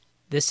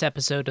This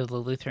episode of The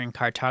Lutheran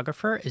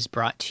Cartographer is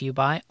brought to you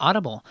by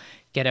Audible.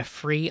 Get a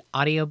free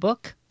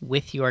audiobook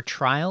with your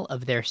trial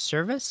of their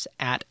service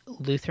at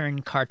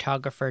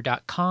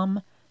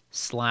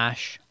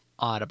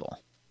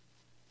lutherancartographer.com/audible.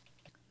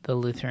 The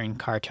Lutheran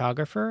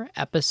Cartographer,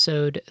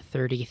 Episode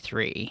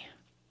 33.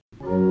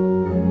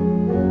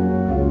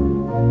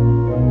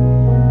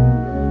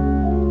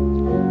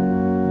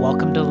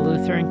 Welcome to The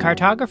Lutheran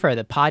Cartographer,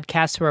 the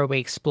podcast where we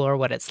explore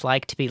what it's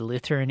like to be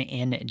Lutheran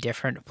in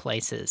different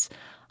places.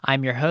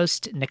 I'm your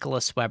host,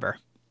 Nicholas Weber.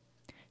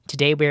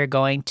 Today we are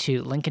going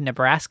to Lincoln,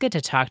 Nebraska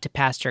to talk to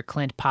Pastor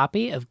Clint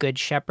Poppe of Good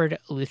Shepherd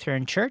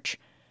Lutheran Church.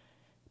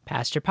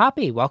 Pastor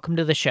Poppe, welcome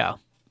to the show.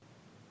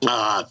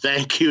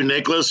 Thank you,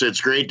 Nicholas.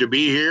 It's great to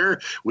be here.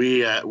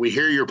 We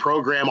hear your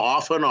program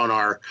often on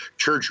our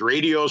church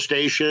radio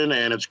station,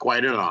 and it's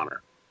quite an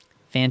honor.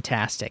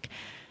 Fantastic.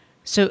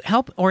 So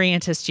help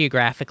orient us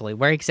geographically.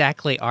 Where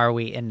exactly are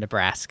we in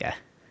Nebraska?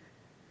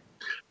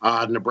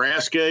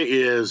 Nebraska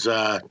is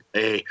a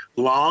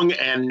long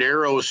and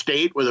narrow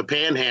state with a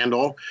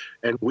panhandle,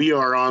 and we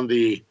are on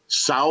the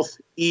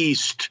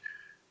southeast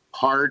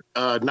part,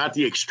 not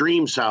the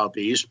extreme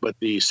southeast, but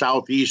the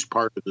southeast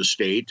part of the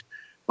state.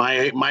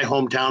 My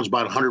hometown's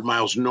about 100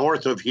 miles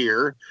north of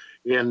here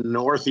in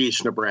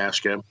northeast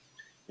Nebraska,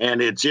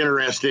 and it's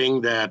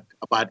interesting that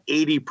about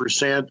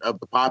 80%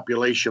 of the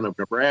population of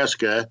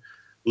Nebraska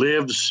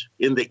lives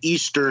in the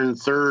eastern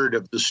third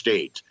of the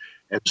state.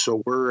 And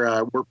so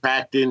we're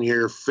packed in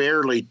here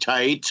fairly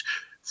tight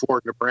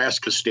for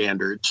Nebraska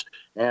standards.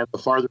 And the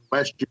farther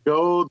west you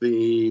go,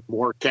 the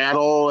more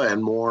cattle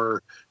and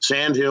more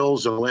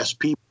sandhills and less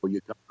people you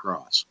come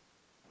across.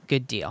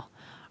 Good deal.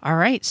 All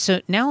right,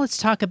 so now let's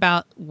talk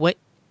about what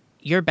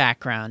your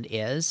background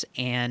is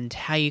and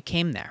how you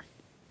came there.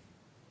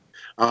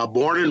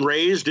 Born and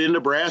raised in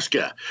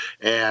Nebraska.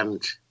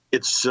 And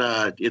it's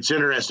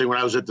interesting, when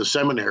I was at the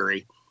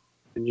seminary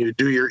and you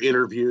do your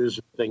interviews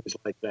and things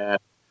like that,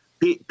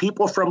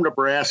 people from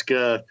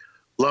Nebraska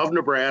love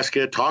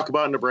Nebraska, talk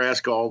about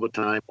Nebraska all the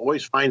time,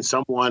 always find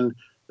someone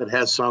that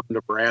has some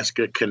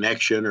Nebraska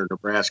connection or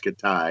Nebraska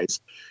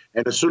ties.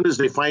 And as soon as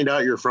they find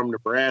out you're from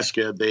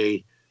Nebraska,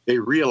 they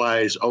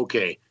realize,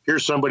 okay,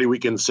 here's somebody we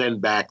can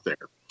send back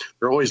there.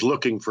 They're always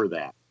looking for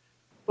that.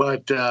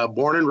 But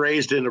born and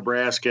raised in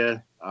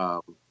Nebraska,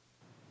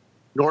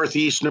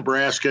 northeast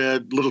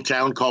Nebraska, little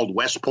town called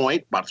West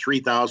Point, about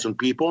 3,000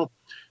 people.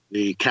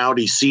 The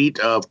county seat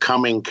of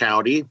Cumming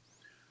County.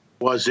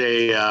 Was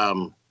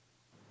went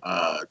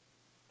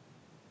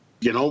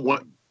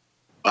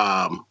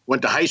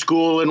to high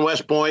school in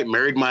West Point,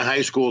 married my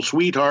high school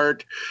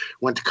sweetheart,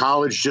 went to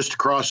college just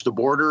across the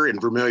border in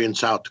Vermilion,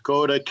 South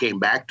Dakota, came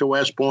back to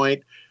West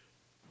Point,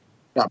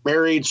 got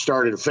married,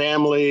 started a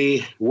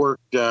family,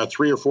 worked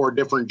 3 or 4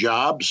 different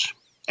jobs.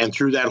 And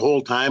through that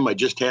whole time, I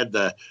just had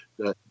the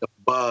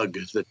bug,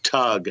 the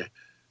tug,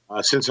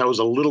 since I was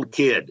a little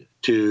kid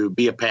to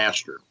be a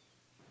pastor.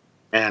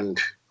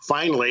 And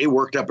finally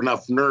worked up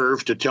enough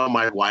nerve to tell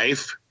my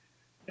wife,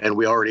 and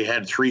we already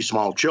had 3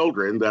 small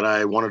children, that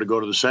I wanted to go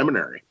to the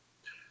seminary.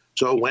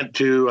 So went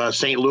to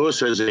St.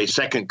 Louis as a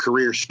second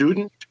career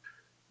student.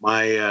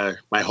 My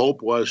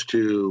hope was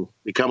to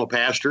become a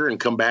pastor and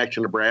come back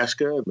to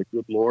Nebraska, and the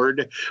good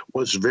Lord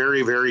was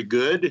very, very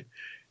good.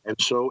 And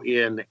so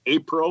in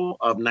April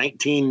of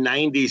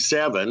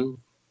 1997,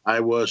 I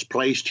was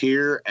placed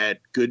here at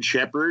Good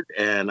Shepherd,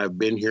 and I've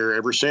been here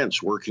ever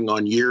since, working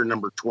on year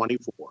number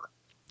 24.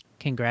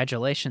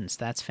 Congratulations.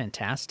 That's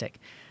fantastic.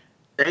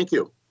 Thank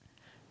you.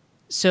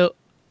 So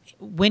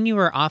when you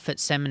were off at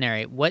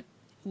seminary, what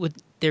would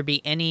there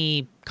be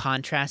any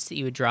contrast that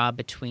you would draw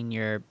between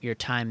your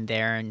time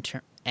there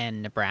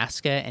and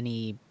Nebraska?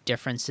 Any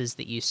differences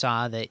that you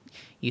saw that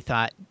you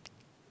thought,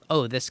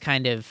 oh, this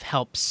kind of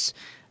helps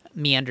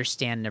me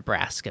understand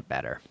Nebraska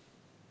better?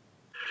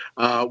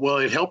 Well,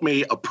 it helped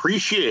me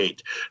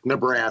appreciate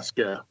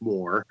Nebraska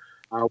more.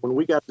 When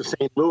we got to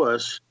St.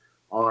 Louis,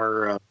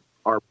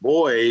 our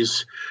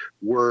boys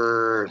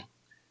were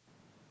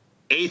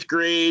 8th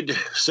grade,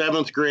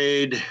 7th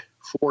grade,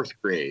 4th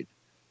grade.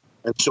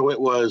 And so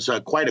it was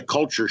quite a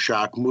culture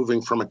shock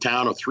moving from a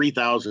town of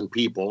 3,000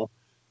 people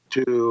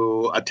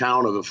to a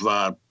town of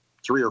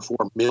 3 or 4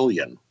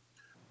 million.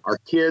 Our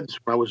kids,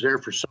 when I was there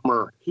for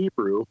summer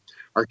Hebrew,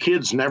 our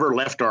kids never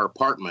left our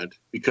apartment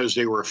because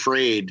they were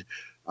afraid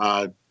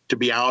to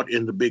be out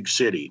in the big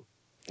city.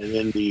 And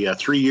in the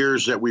 3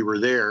 years that we were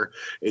there,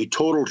 a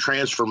total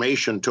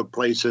transformation took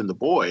place in the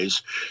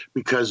boys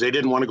because they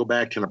didn't want to go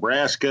back to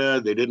Nebraska.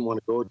 They didn't want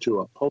to go to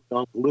a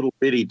podunk little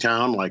bitty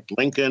town like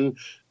Lincoln.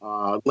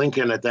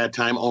 Lincoln at that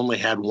time only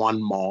had 1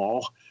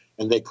 mall,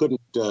 and they couldn't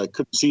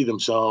see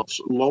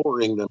themselves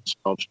lowering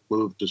themselves to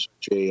move to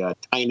such a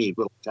tiny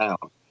little town.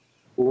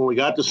 When we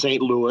got to St.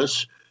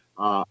 Louis,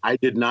 I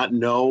did not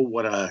know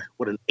what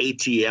an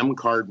ATM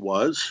card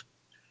was.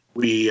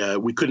 We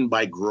couldn't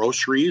buy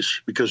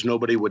groceries because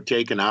nobody would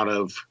take an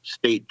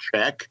out-of-state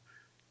check.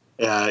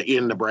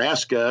 In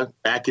Nebraska,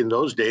 back in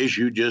those days,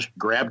 you just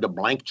grabbed a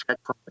blank check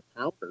from the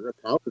counter, a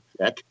counter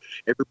check.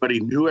 Everybody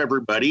knew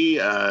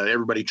everybody.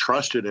 Everybody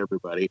trusted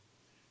everybody.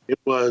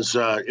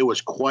 it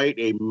was quite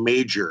a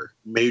major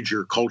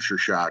culture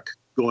shock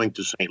going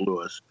to St.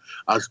 Louis.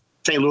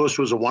 St. Louis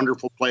was a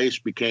wonderful place,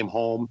 became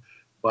home,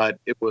 but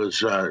it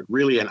was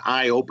really an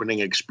eye-opening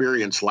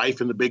experience,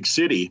 life in the big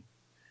city,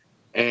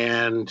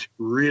 and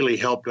really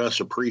helped us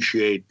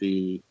appreciate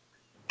the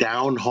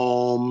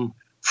down-home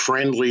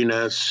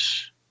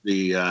friendliness,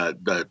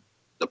 the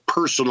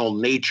personal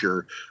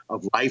nature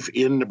of life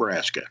in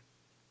Nebraska.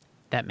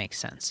 That makes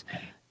sense.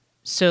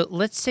 So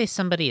let's say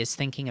somebody is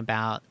thinking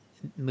about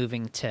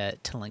moving to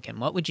Lincoln.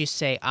 What would you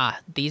say,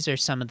 these are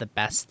some of the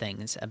best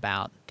things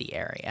about the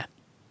area?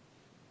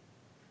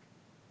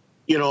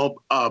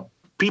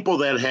 People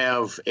that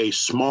have a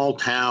small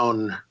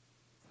town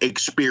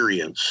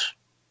experience,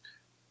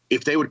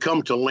 if they would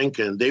come to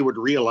Lincoln, they would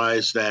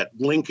realize that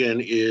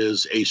Lincoln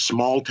is a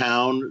small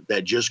town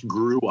that just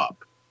grew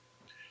up.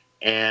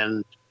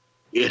 And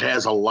it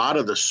has a lot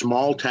of the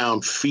small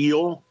town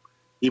feel,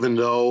 even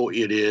though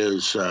it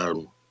is,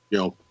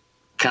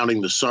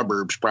 counting the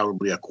suburbs,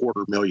 probably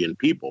 250,000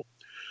 people.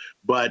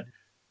 But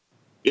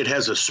it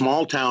has a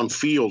small town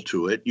feel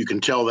to it. You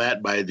can tell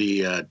that by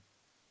the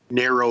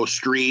narrow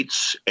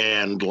streets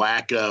and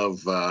lack of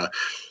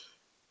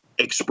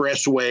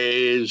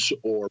expressways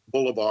or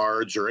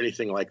boulevards or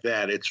anything like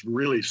that. It's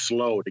really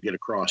slow to get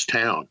across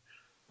town.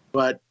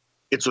 But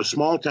it's a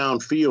small town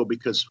feel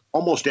because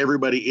almost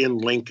everybody in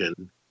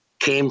Lincoln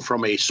came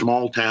from a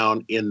small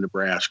town in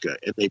Nebraska,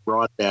 and they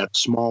brought that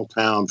small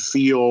town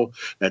feel,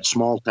 that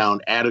small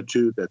town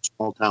attitude, that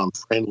small town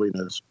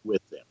friendliness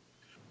with them.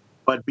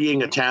 But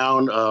being a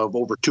town of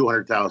over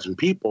 200,000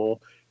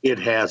 people, it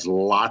has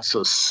lots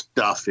of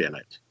stuff in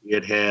it.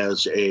 It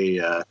has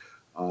a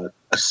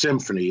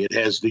symphony. It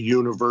has the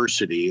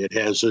university. It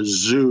has a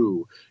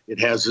zoo. It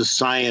has a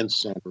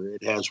science center.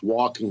 It has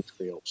walking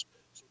trails.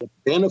 So it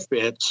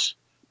benefits,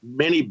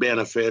 many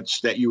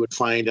benefits that you would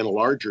find in a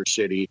larger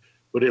city,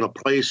 but in a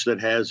place that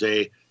has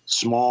a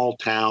small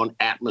town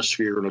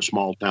atmosphere and a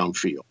small town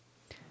feel.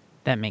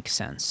 That makes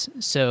sense.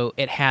 So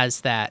it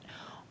has that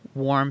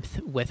warmth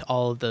with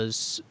all of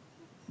those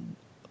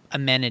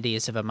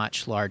amenities of a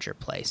much larger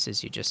place,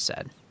 as you just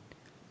said.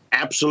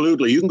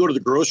 Absolutely. You can go to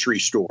the grocery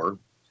store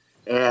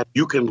and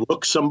you can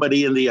look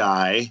somebody in the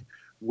eye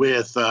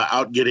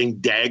without getting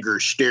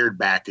daggers stared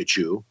back at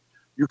you.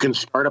 You can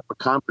start up a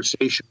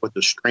conversation with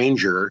a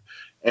stranger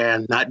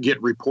and not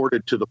get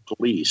reported to the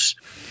police.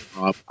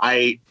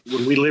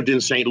 When we lived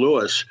in St.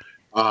 Louis,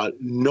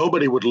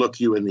 nobody would look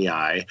you in the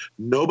eye.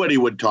 Nobody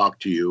would talk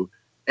to you.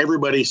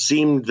 Everybody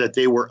seemed that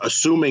they were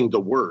assuming the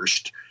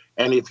worst.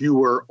 And if you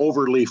were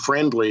overly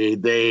friendly,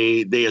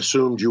 they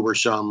assumed you were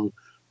some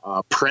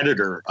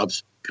predator of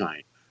some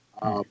kind.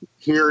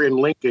 Here in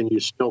Lincoln, you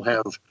still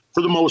have,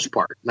 for the most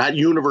part, not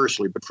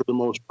universally, but for the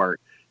most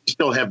part, you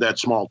still have that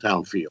small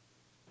town feel.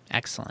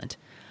 Excellent.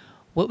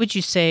 What would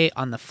you say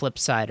on the flip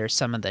side are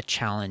some of the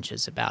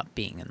challenges about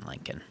being in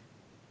Lincoln?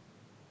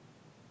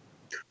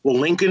 Well,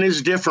 Lincoln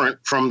is different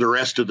from the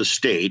rest of the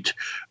state.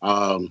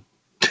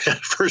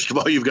 First of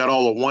all, you've got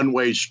all the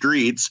one-way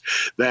streets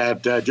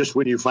that just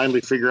when you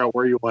finally figure out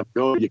where you want to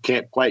go, you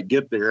can't quite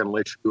get there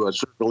unless you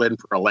circle in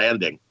for a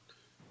landing.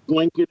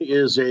 Lincoln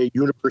is a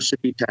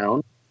university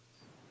town.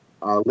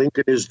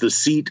 Lincoln is the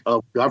seat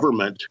of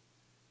government.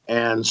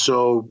 And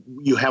so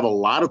you have a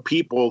lot of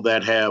people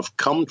that have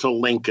come to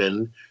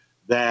Lincoln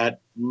that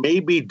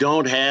maybe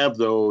don't have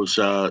those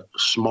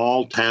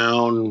small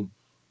town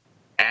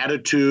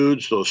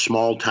attitudes, those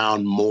small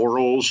town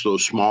morals,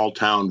 those small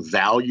town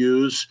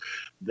values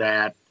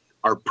that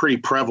are pretty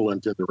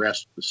prevalent in the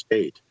rest of the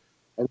state.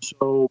 And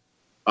so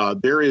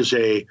there is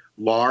a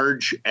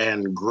large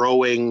and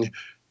growing,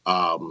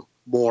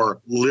 more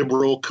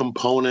liberal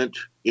component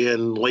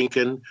in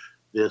Lincoln.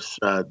 This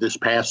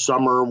past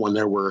summer, when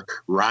there were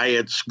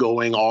riots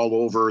going all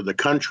over the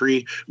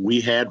country, we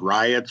had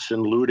riots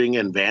and looting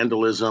and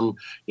vandalism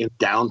in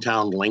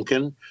downtown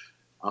Lincoln.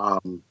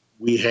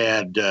 We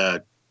had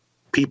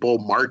people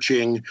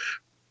marching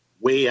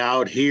way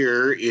out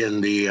here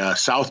in the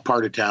south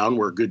part of town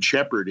where Good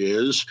Shepherd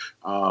is,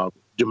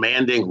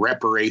 demanding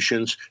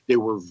reparations. They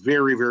were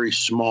very, very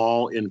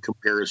small in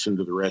comparison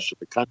to the rest of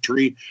the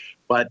country,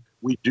 but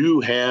we do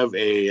have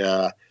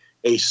a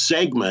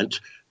segment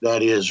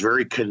that is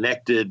very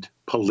connected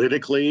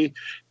politically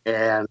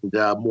and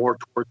more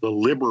toward the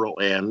liberal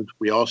end.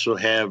 We also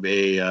have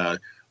a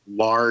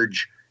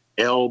large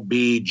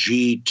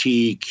LBGTQ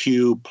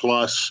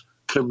plus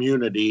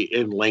community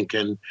in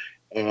Lincoln,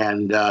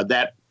 and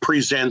that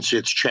presents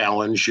its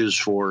challenges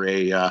for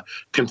a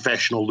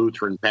confessional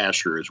Lutheran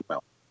pastor as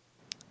well.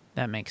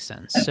 That makes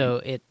sense.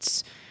 So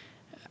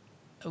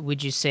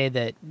would you say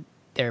that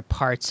there are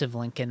parts of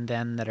Lincoln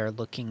then that are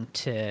looking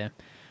to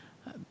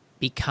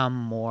become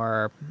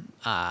more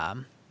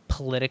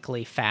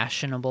politically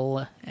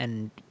fashionable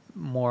and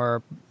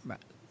more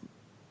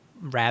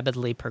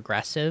rabidly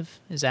progressive?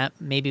 Is that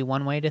maybe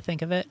one way to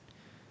think of it?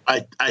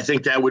 I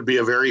think that would be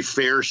a very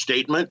fair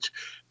statement.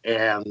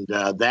 And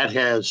that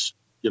has,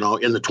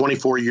 in the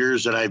 24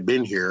 years that I've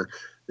been here,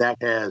 that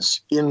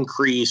has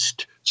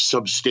increased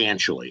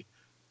substantially.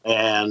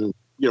 And,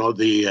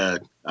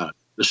 the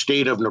the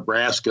state of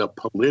Nebraska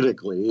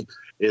politically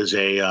is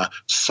a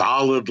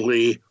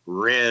solidly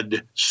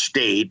red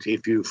state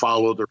if you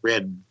follow the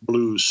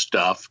red-blue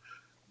stuff.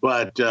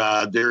 But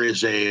there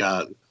is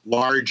a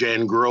large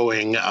and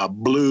growing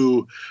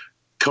blue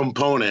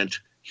component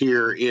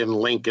here in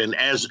Lincoln,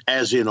 as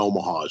in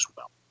Omaha as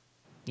well.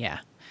 Yeah.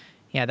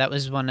 Yeah, that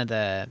was one of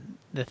the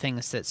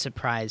things that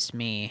surprised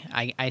me.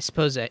 I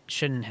suppose it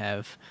shouldn't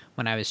have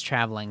when I was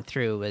traveling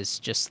through, was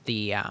just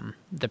the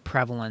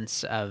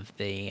prevalence of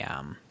the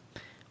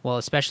well,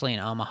 especially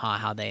in Omaha,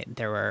 how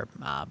there were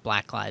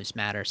Black Lives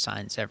Matter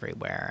signs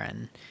everywhere,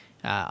 and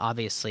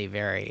obviously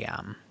very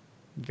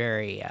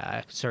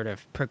sort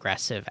of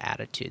progressive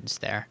attitudes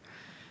there.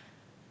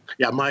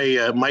 Yeah,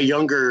 my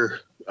younger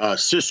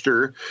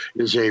sister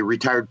is a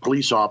retired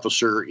police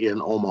officer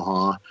in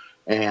Omaha.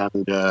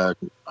 And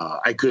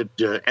I could,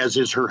 as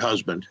is her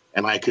husband,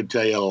 and I could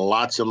tell you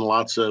lots and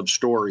lots of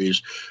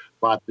stories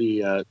about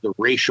the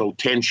racial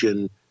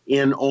tension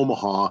in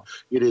Omaha.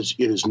 It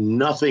is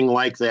nothing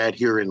like that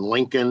here in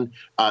Lincoln.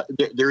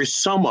 There is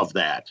some of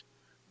that,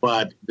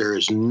 but there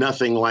is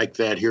nothing like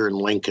that here in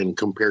Lincoln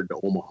compared to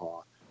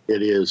Omaha.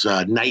 It is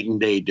a night and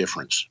day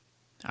difference.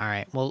 All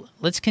right. Well,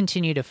 let's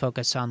continue to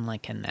focus on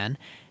Lincoln then.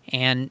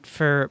 And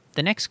for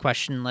the next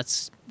question,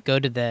 let's go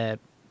to the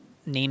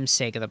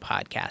namesake of the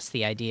podcast,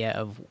 the idea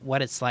of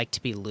what it's like to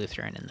be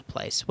Lutheran in the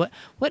place.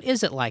 What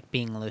is it like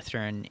being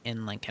Lutheran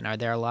in Lincoln? Are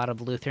there a lot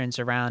of Lutherans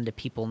around? Do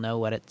people know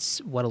what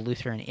a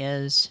Lutheran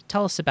is?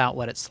 Tell us about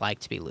what it's like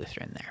to be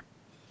Lutheran there.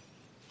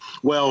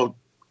 Well,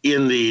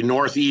 in the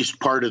northeast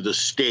part of the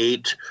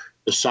state,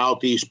 the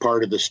southeast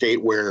part of the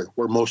state where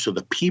most of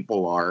the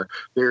people are,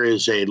 there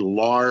is a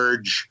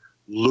large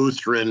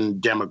Lutheran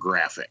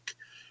demographic.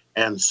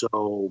 And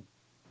so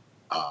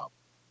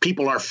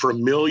people are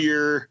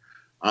familiar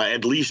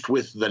at least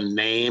with the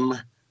name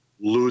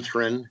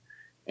Lutheran.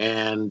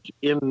 And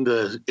in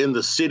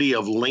the city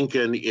of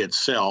Lincoln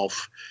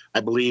itself,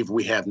 I believe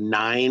we have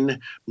 9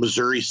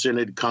 Missouri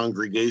Synod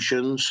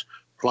congregations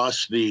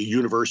plus the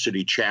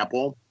University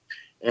Chapel.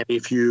 And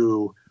if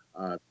you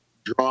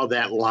draw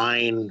that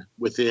line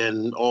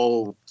within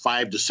 5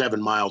 to 7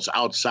 miles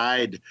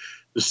outside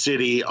the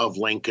city of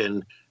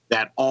Lincoln,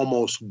 that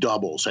almost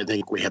doubles. I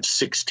think we have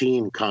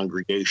 16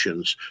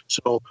 congregations.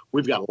 So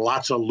we've got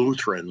lots of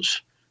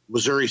Lutherans,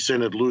 Missouri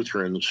Synod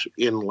Lutherans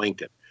in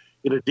Lincoln.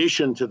 In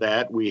addition to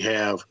that, we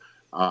have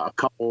a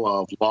couple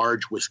of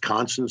large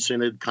Wisconsin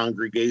Synod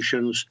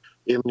congregations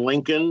in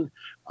Lincoln.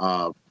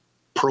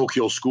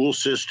 Parochial school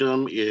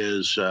system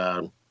is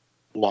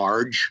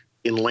large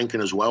in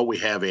Lincoln as well. We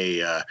have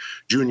a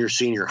junior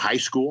senior high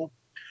school,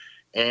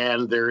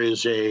 and there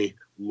is a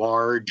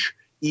large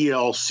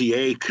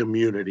ELCA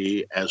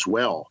community as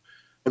well.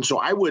 And so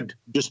I would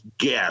just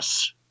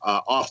guess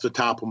off the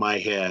top of my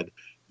head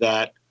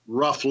that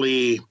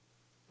roughly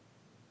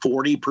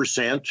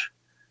 40%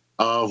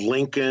 of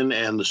Lincoln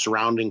and the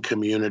surrounding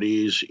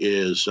communities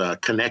is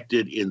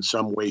connected in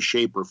some way,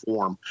 shape, or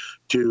form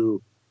to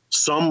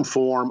some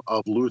form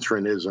of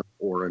Lutheranism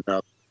or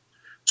another.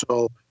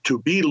 So to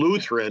be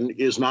Lutheran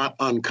is not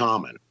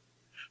uncommon.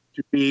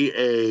 To be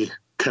a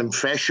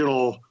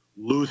confessional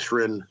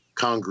Lutheran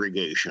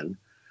congregation,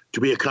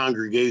 to be a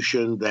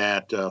congregation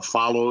that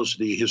follows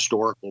the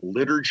historical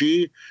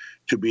liturgy,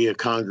 to be a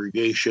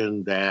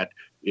congregation that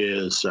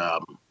is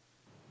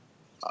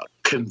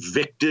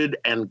convicted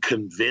and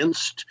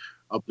convinced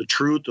of the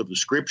truth of the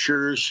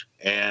scriptures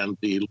and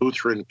the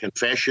Lutheran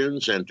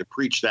confessions, and to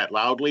preach that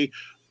loudly,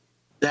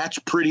 that's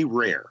pretty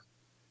rare.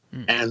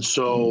 And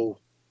so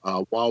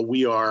while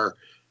we are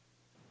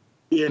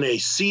in a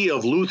sea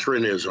of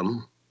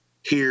Lutheranism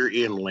here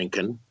in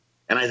Lincoln,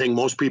 and I think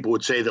most people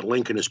would say that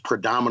Lincoln is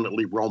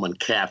predominantly Roman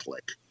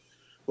Catholic,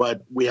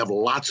 but we have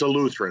lots of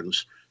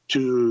Lutherans.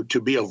 To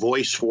be a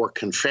voice for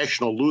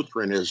confessional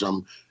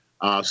Lutheranism,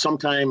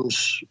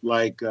 sometimes,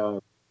 like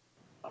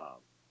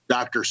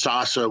Dr.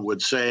 Sasa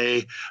would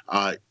say,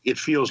 it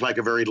feels like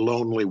a very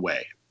lonely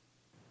way.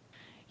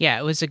 Yeah,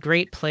 it was a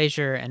great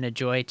pleasure and a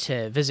joy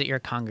to visit your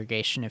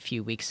congregation a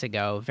few weeks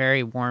ago.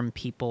 Very warm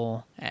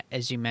people,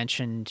 as you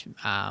mentioned,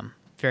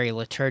 very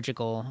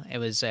liturgical. It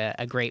was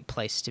a great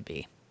place to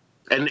be.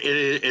 And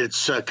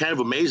it's kind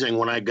of amazing.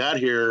 When I got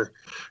here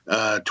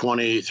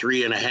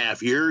 23 and a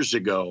half years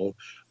ago,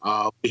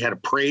 we had a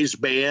praise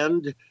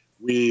band.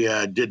 We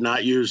did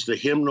not use the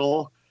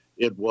hymnal.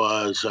 It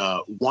was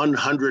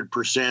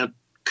 100%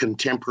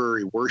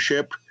 contemporary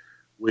worship.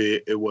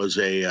 It was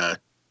a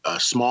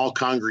small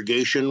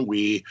congregation.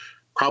 We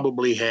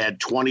probably had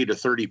 20 to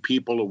 30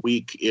 people a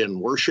week in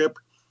worship.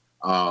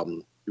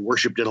 We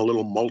worshiped in a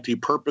little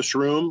multi-purpose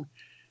room.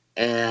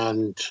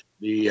 And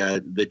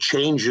the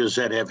changes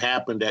that have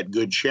happened at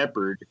Good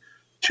Shepherd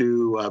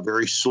to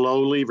very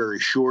slowly, very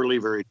surely,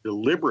 very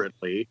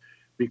deliberately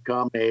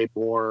become a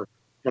more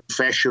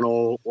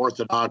confessional,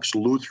 Orthodox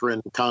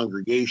Lutheran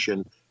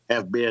congregation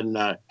have been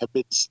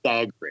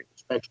staggering,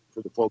 especially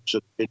for the folks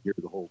that have been here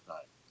the whole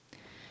time.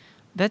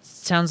 That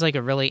sounds like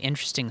a really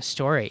interesting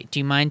story. Do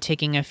you mind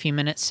taking a few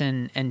minutes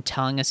and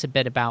telling us a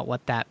bit about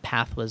what that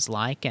path was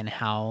like and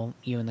how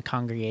you and the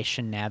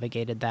congregation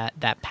navigated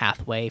that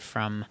pathway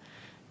from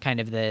kind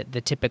of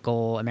the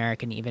typical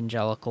American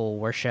evangelical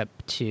worship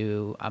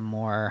to a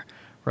more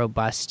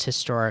robust,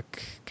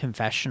 historic,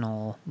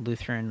 confessional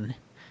Lutheran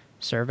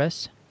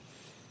service?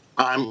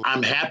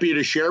 I'm happy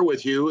to share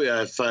with you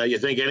if you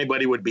think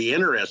anybody would be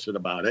interested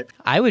about it.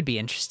 I would be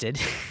interested.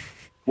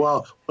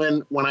 Well,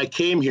 when I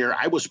came here,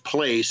 I was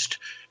placed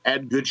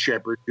at Good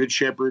Shepherd. Good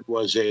Shepherd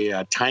was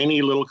a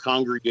tiny little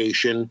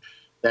congregation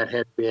that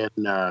had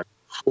been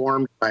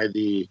formed by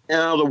the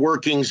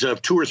workings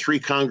of two or three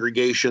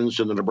congregations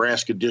in the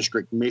Nebraska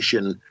District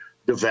Mission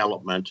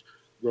Development.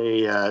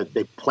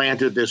 They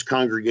planted this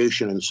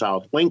congregation in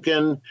South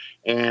Lincoln,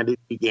 and it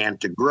began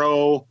to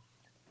grow.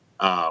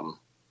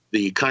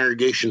 The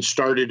congregation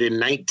started in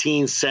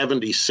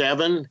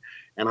 1977,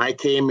 and I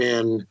came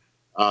in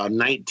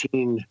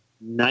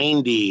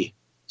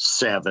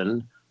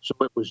 1997. So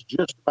it was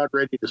just about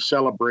ready to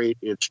celebrate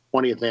its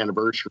 20th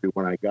anniversary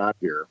when I got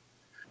here.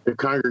 The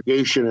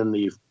congregation in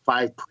the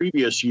 5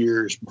 previous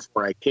years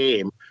before I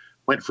came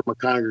went from a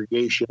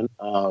congregation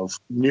of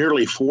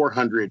nearly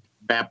 400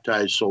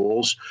 baptized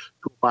souls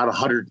to about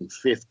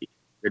 150.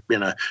 There'd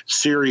been a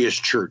serious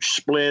church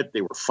split.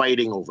 They were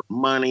fighting over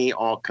money,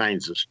 all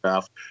kinds of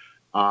stuff.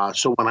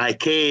 So when I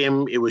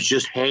came, it was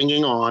just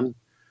hanging on.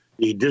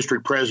 The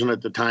district president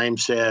at the time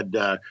said,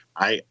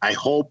 I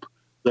hope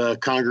the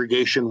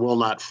congregation will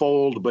not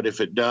fold, but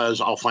if it does,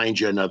 I'll find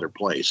you another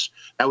place.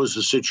 That was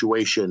the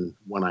situation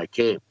when I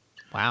came.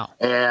 Wow.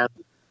 And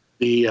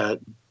the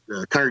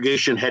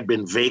congregation had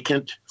been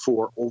vacant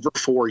for over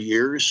 4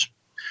 years.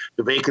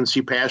 The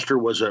vacancy pastor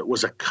was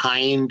a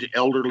kind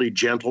elderly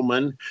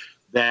gentleman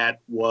that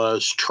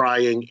was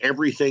trying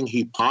everything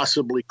he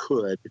possibly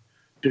could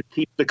to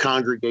keep the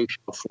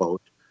congregation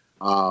afloat.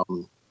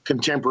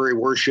 Contemporary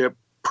worship,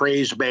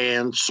 praise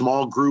band,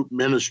 small group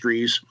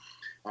ministries.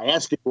 I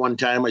asked him one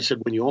time, I said,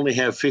 when you only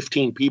have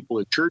 15 people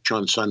in church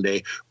on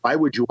Sunday, why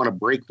would you want to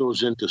break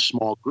those into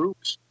small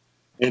groups?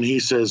 And he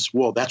says,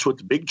 well, that's what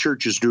the big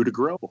churches do to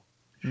grow.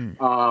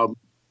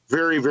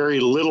 Very, very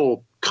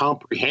little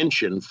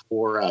comprehension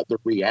for the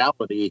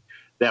reality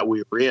that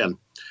we were in.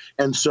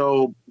 And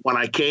so when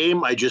I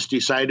came, I just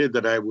decided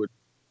that I would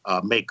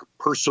make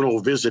personal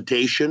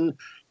visitation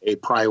a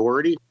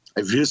priority.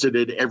 I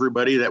visited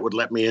everybody that would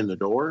let me in the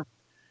door.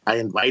 I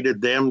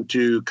invited them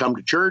to come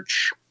to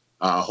church.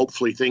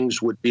 Hopefully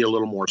things would be a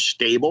little more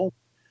stable.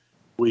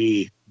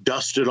 We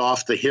dusted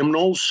off the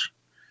hymnals.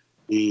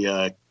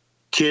 The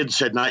kids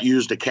had not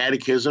used a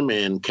catechism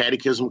in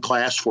catechism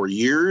class for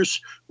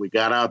years. We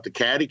got out the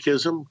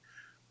catechism.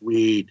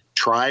 We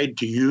tried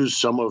to use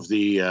some of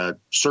the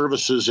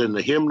services in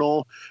the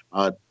hymnal.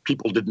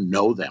 People didn't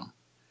know them.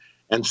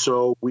 And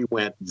so we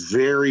went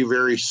very,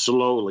 very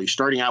slowly,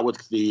 starting out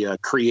with the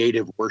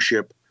creative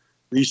worship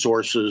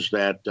resources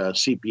that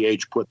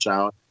CPH puts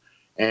out,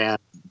 and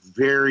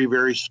very,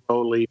 very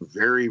slowly,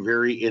 very,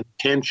 very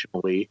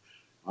intentionally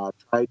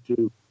tried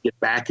to get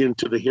back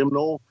into the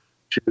hymnal,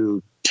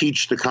 to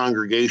teach the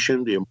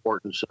congregation the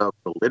importance of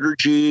the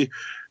liturgy,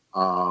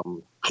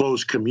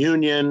 close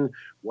communion,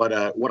 what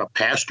a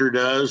pastor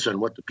does and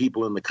what the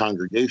people in the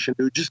congregation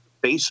do, just the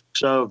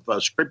basics of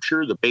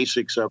Scripture, the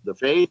basics of the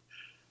faith.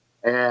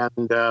 And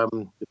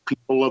the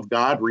people of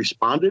God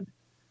responded.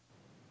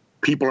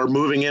 People are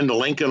moving into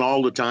Lincoln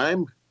all the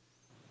time.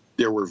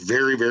 There were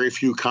very, very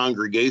few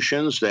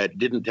congregations that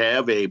didn't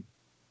have a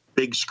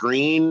big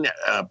screen,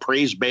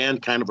 praise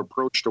band kind of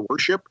approach to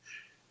worship.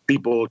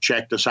 People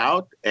checked us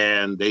out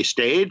and they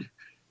stayed.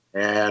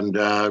 And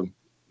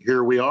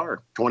here we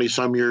are 20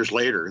 some years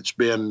later. It's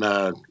been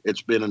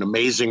an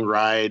amazing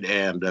ride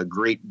and a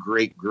great,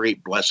 great,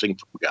 great blessing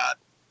from God.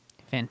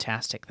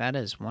 Fantastic. That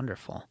is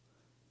wonderful.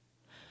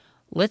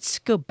 Let's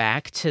go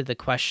back to the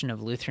question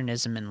of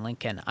Lutheranism in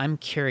Lincoln. I'm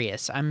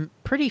curious. I'm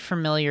pretty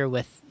familiar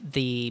with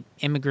the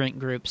immigrant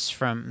groups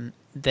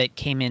that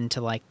came into,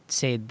 like,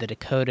 say, the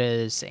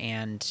Dakotas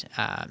and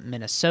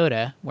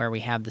Minnesota, where we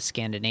have the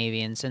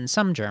Scandinavians and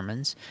some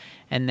Germans.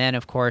 And then,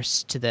 of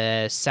course, to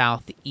the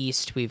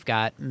southeast, we've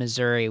got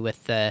Missouri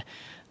with the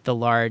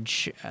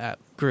large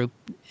group,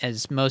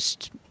 as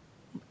most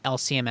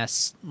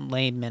LCMS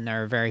laymen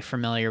are very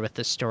familiar with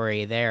the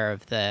story there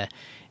of the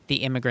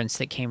immigrants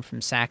that came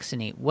from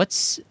Saxony.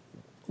 What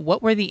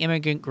were the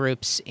immigrant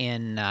groups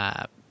in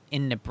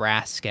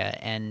Nebraska,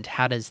 and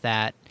how does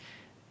that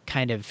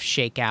kind of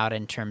shake out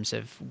in terms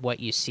of what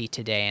you see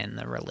today in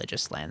the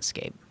religious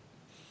landscape?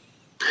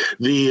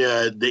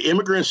 The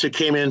immigrants that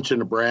came into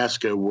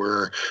Nebraska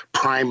were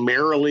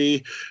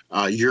primarily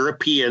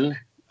European,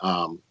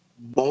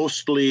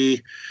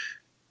 mostly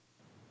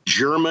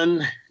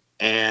German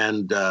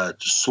and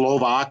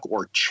Slovak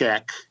or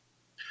Czech.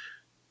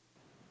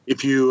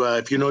 If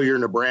you know your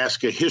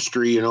Nebraska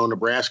history, you know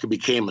Nebraska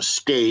became a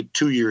state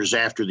 2 years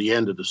after the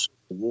end of the Civil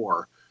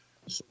War.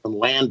 So when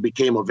land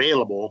became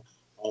available,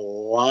 a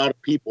lot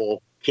of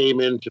people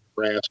came into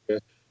Nebraska.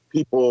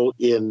 People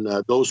in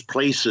those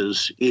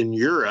places in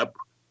Europe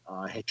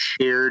had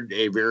shared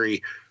a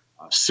very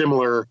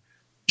similar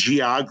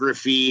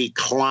geography,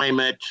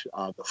 climate,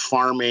 the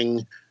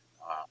farming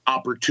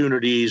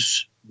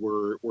opportunities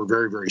were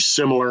very, very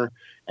similar.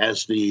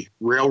 As the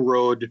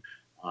railroad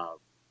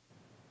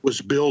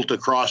was built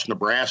across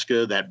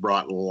Nebraska, that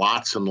brought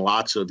lots and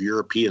lots of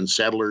European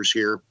settlers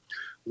here.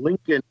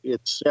 Lincoln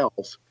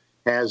itself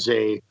has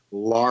a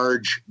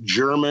large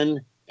German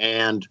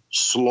and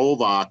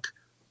Slovak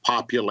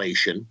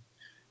population.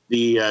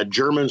 The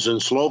Germans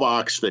and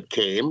Slovaks that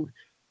came,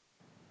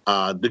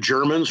 the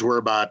Germans were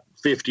about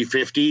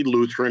 50-50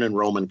 Lutheran and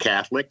Roman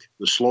Catholic.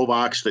 The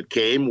Slovaks that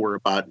came were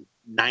about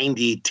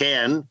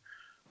 90-10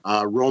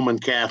 Roman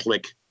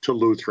Catholic to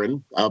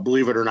Lutheran.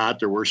 Believe it or not,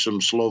 there were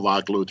some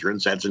Slovak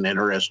Lutherans. That's an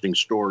interesting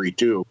story,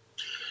 too.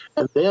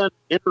 And then,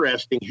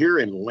 interesting, here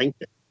in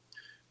Lincoln,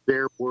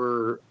 there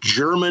were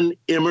German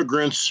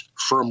immigrants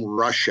from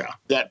Russia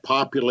that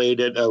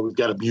populated. We've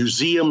got a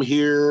museum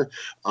here.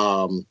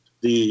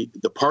 The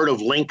part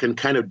of Lincoln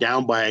kind of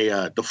down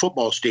by the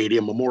football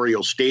stadium,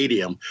 Memorial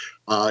Stadium,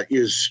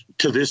 is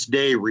to this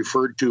day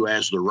referred to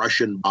as the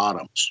Russian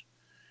Bottoms.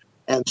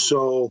 And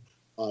so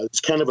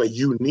it's kind of a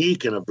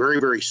unique and a very,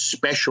 very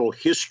special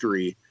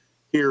history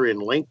here in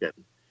Lincoln.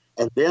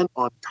 And then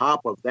on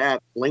top of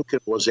that, Lincoln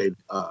was a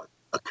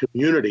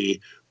community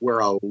where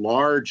a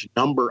large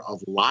number of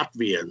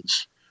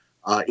Latvians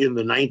in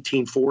the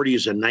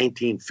 1940s and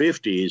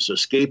 1950s,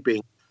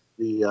 escaping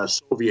the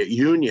Soviet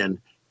Union,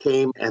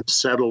 came and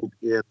settled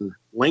in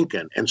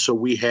Lincoln. And so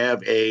we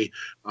have a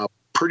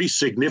pretty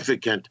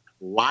significant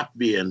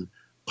Latvian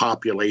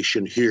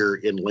population here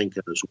in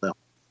Lincoln as well.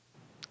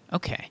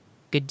 Okay,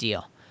 good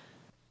deal.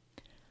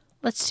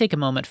 Let's take a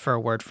moment for a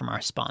word from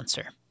our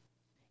sponsor.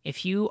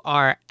 If you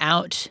are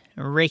out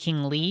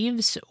raking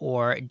leaves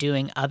or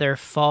doing other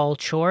fall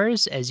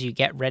chores as you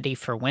get ready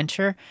for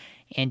winter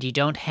and you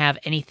don't have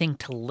anything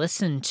to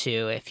listen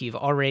to, if you've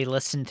already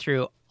listened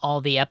through all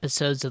the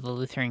episodes of the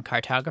Lutheran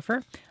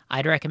Cartographer,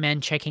 I'd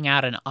recommend checking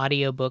out an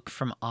audiobook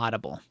from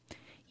Audible.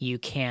 You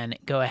can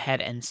go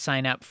ahead and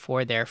sign up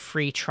for their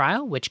free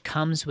trial, which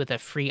comes with a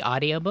free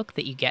audiobook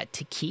that you get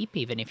to keep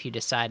even if you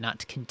decide not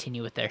to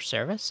continue with their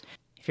service.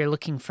 If you're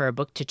looking for a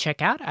book to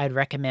check out, I'd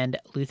recommend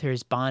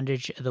Luther's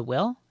Bondage of the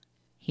Will.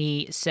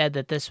 He said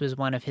that this was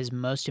one of his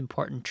most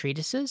important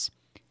treatises.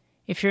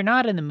 If you're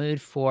not in the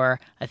mood for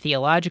a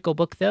theological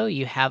book, though,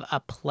 you have a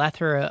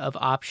plethora of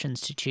options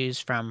to choose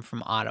from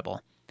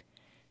Audible.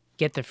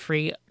 Get the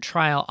free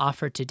trial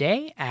offer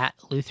today at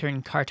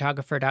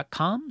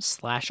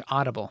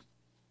lutherancartographer.com/audible.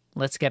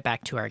 Let's get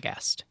back to our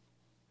guest.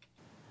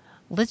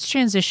 Let's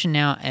transition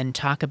now and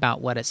talk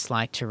about what it's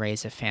like to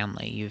raise a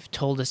family. You've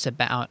told us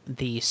about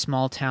the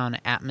small town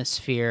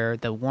atmosphere,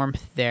 the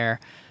warmth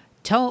there.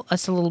 Tell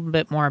us a little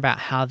bit more about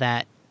how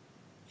that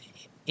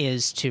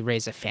is to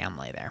raise a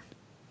family there.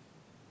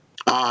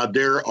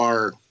 There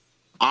are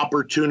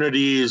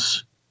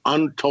opportunities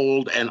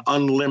untold and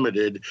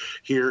unlimited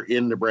here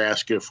in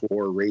Nebraska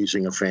for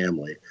raising a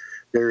family.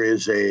 There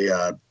is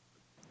a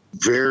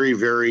very,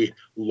 very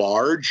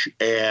large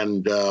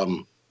and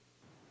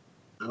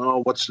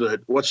what's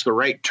the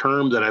right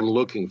term that I'm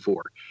looking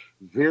for?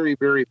 Very,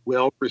 very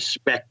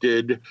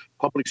well-respected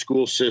public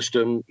school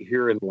system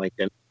here in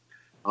Lincoln.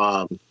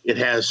 It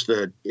has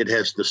the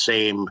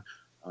same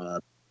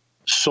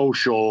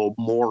social,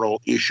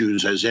 moral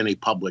issues as any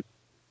public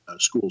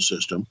school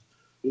system.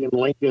 In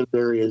Lincoln,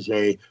 there is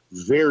a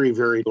very,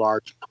 very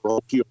large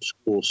parochial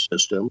school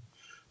system.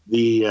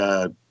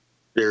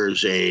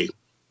 There's a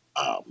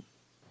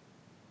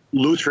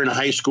Lutheran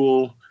high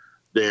school.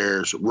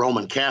 There's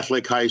Roman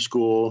Catholic high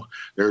school.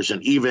 There's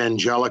an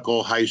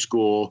evangelical high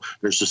school.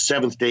 There's a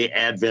Seventh-day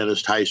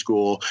Adventist high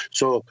school.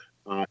 So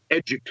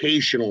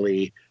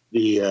educationally,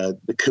 the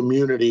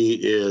community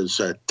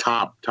is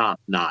top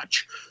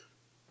notch.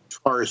 As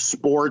far as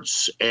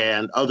sports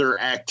and other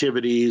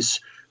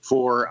activities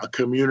for a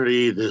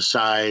community this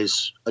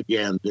size,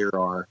 again, there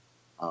are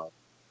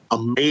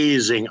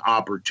amazing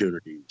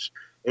opportunities.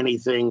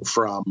 Anything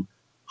from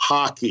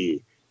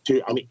hockey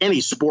to,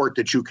 any sport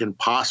that you can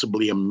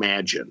possibly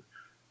imagine,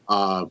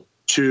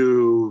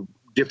 to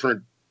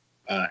different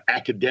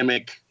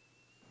academic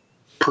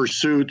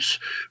pursuits.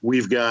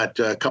 We've got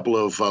a couple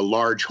of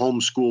large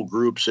homeschool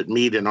groups that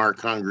meet in our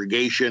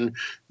congregation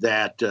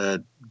that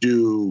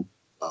do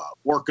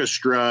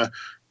orchestra,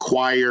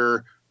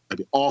 choir,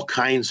 all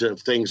kinds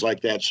of things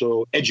like that.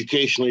 So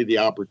educationally, the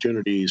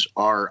opportunities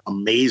are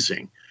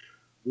amazing.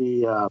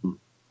 The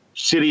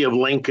city of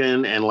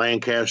Lincoln and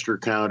Lancaster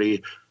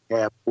County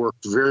have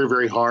worked very,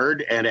 very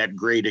hard and at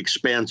great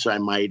expense, I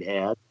might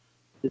add,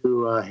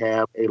 to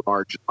have a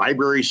large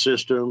library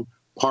system,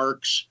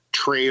 parks,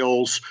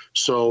 trails.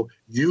 So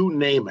you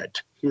name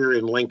it here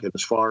in Lincoln,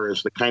 as far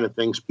as the kind of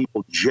things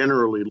people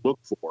generally look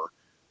for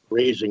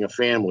raising a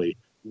family,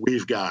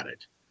 we've got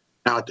it.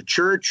 Now at the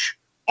church,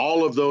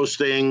 all of those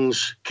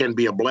things can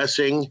be a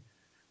blessing,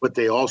 but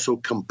they also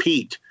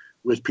compete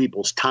with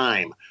people's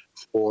time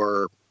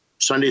for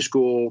Sunday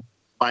school,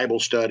 Bible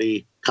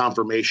study,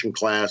 confirmation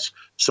class,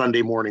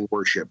 Sunday morning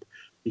worship,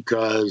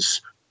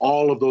 because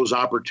all of those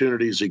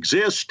opportunities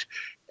exist,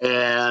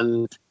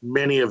 and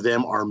many of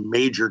them are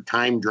major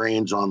time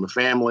drains on the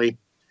family,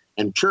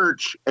 and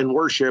church and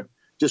worship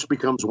just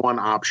becomes one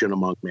option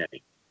among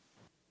many.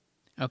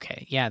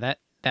 Okay, yeah,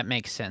 that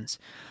makes sense.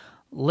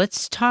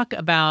 Let's talk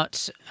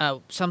about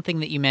something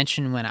that you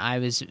mentioned when I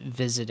was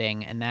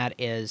visiting, and that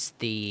is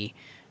the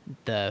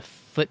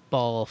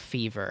football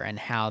fever and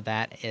how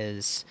that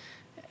is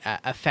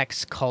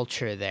affects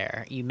culture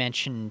there. You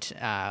mentioned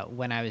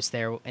when I was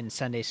there in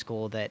Sunday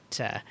school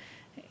that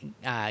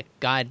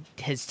God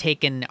has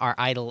taken our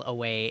idol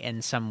away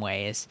in some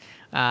ways.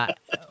 Uh,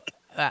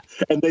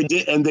 And they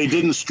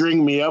didn't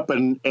string me up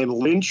and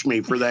lynch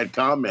me for that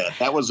comment.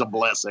 That was a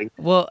blessing.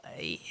 Well,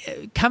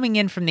 coming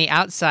in from the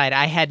outside,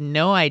 I had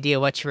no idea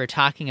what you were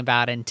talking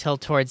about until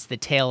towards the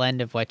tail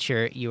end of what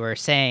you were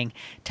saying.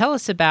 Tell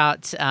us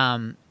about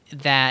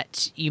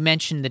that. You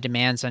mentioned the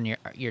demands on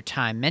your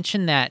time.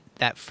 Mention that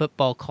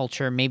football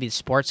culture, maybe the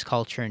sports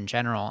culture in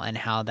general, and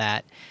how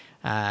that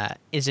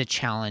is a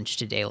challenge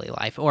to daily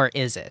life, or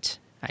is it?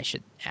 I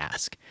should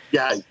ask.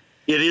 Yeah,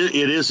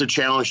 it is a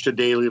challenge to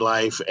daily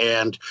life,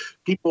 and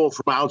people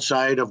from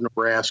outside of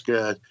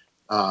Nebraska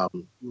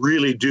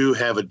really do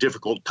have a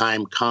difficult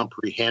time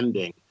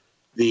comprehending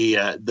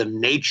the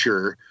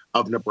nature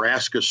of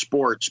Nebraska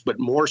sports, but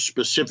more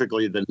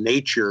specifically the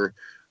nature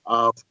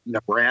of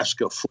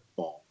Nebraska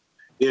football.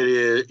 It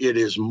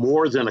is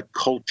more than a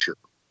culture.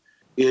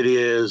 It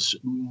is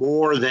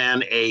more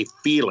than a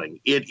feeling.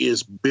 It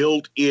is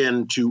built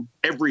into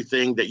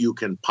everything that you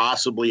can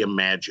possibly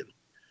imagine.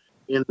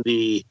 In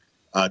the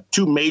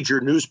two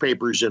major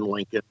newspapers in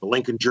Lincoln, the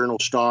Lincoln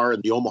Journal-Star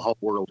and the Omaha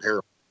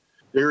World-Herald,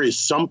 there is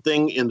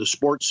something in the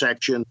sports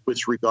section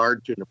with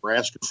regard to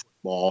Nebraska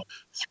football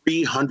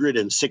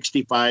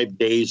 365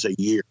 days a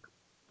year.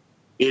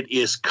 It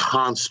is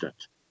constant.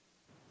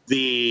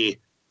 The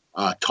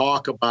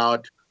talk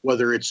about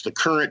whether it's the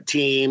current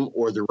team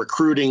or the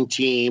recruiting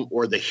team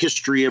or the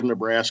history of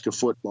Nebraska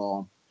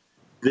football,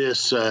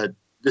 this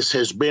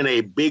has been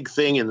a big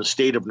thing in the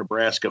state of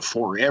Nebraska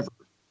forever.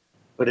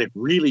 But it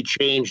really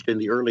changed in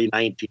the early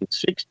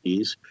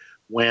 1960s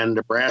when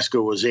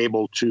Nebraska was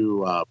able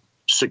to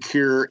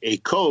secure a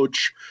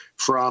coach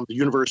from the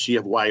University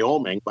of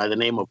Wyoming by the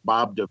name of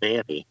Bob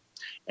Devaney.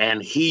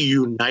 And he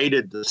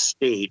united the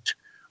state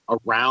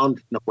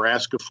around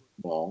Nebraska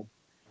football,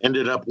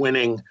 ended up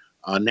winning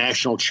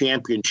national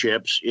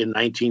championships in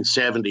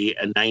 1970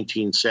 and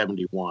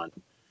 1971.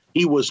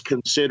 He was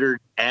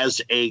considered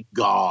as a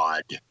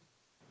god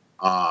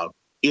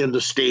in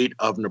the state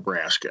of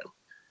Nebraska.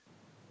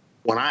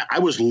 When I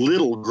was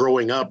little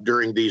growing up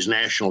during these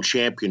national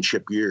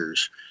championship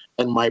years,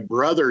 and my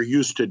brother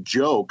used to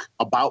joke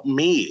about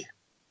me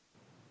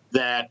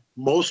that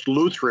most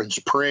Lutherans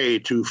pray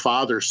to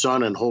Father,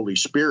 Son, and Holy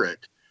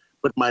Spirit,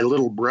 but my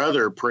little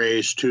brother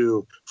prays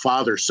to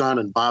Father, Son,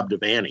 and Bob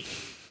Devaney.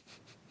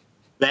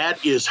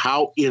 That is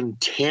how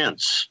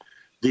intense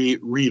the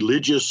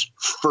religious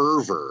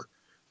fervor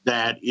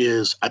that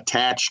is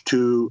attached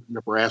to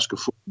Nebraska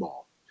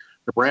football.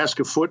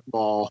 Nebraska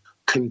football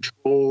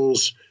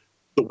controls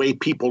the way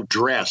people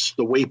dress,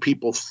 the way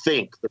people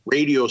think, the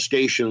radio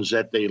stations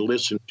that they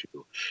listen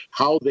to,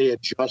 how they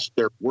adjust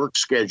their work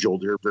schedule,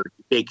 their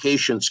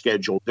vacation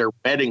schedule, their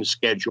wedding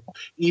schedule,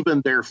 even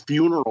their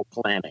funeral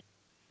planning.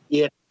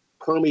 It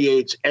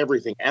permeates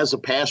everything. As a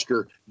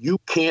pastor, you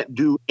can't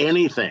do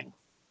anything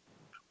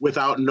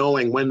without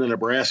knowing when the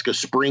Nebraska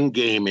spring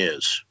game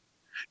is.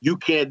 You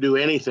can't do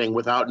anything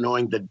without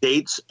knowing the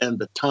dates and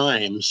the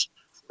times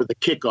for the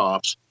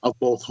kickoffs of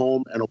both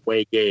home and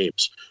away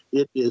games.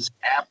 It is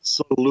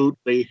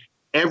absolutely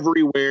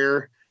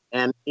everywhere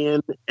and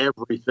in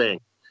everything.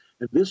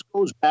 And this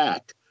goes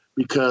back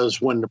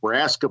because when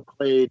Nebraska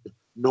played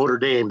Notre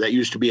Dame, that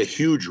used to be a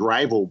huge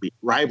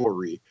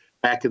rivalry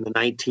back in the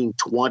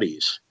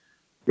 1920s.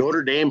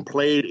 Notre Dame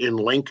played in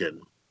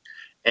Lincoln,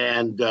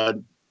 and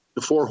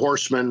the Four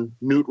Horsemen,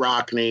 Knute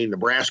Rockne,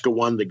 Nebraska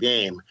won the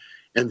game.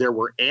 And there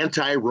were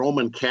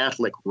anti-Roman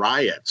Catholic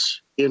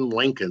riots in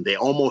Lincoln. They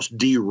almost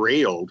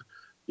derailed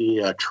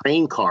the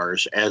train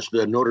cars as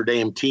the Notre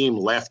Dame team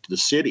left the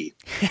city.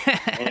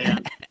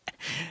 And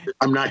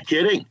I'm not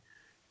kidding.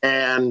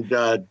 And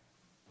Knute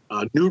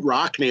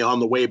Rockne on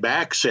the way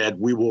back said,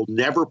 "We will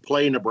never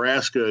play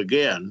Nebraska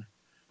again."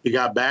 He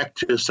got back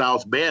to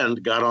South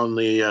Bend, got on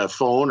the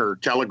phone or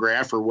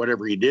telegraph or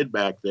whatever he did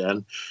back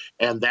then.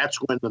 And that's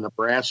when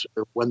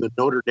the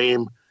Notre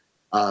Dame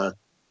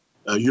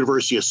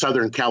University of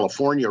Southern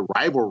California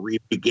rivalry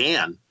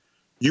began.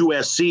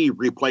 USC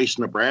replaced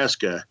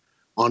Nebraska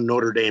on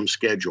Notre Dame's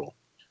schedule.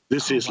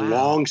 This is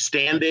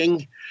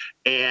long-standing,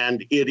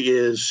 and it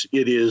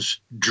is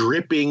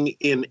dripping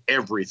in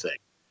everything.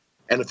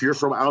 And if you're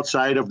from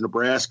outside of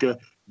Nebraska,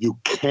 you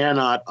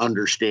cannot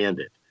understand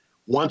it.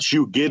 Once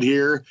you get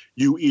here,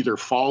 you either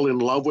fall in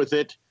love with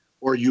it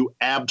or you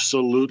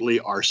absolutely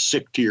are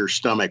sick to your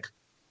stomach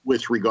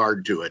with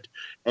regard to it.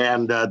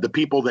 And the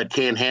people that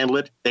can't handle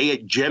it, they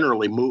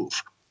generally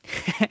move.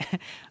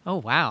 Oh,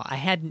 wow. I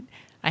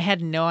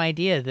had no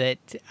idea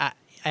that,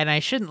 and I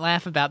shouldn't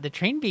laugh about the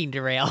train being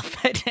derailed,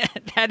 but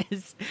That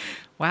is,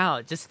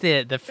 wow, just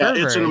the Yeah,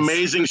 fervor it's an is.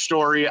 amazing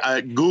story.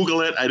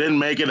 Google it. I didn't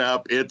make it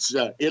up. It's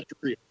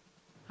real.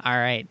 All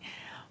right.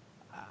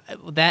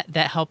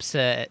 That helps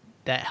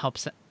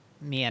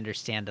me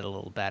understand it a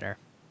little better.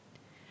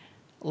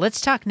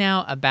 Let's talk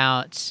now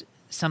about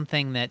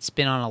something that's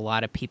been on a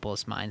lot of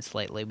people's minds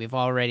lately.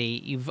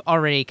 You've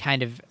already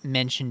kind of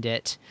mentioned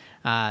it.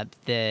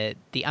 The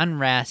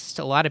unrest.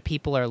 A lot of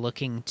people are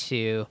looking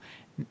to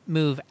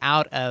move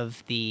out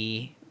of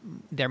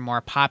their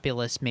more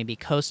populous, maybe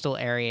coastal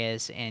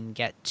areas, and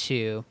get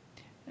to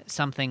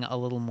something a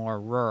little more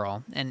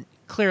rural. And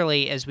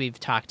clearly, as we've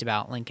talked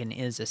about, Lincoln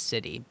is a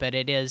city, but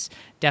it is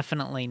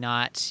definitely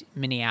not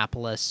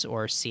Minneapolis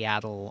or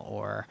Seattle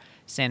or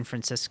San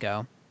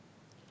Francisco.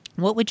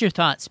 What would your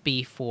thoughts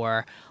be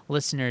for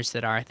listeners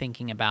that are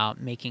thinking about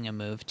making a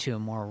move to a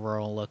more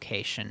rural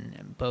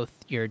location, both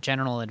your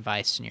general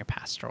advice and your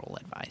pastoral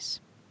advice?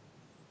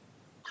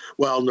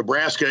 Well,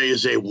 Nebraska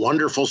is a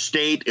wonderful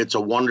state. It's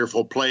a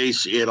wonderful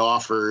place. It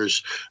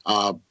offers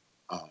uh,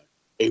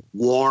 a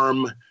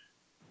warm,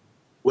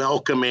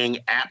 welcoming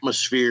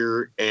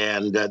atmosphere,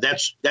 and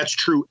that's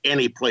true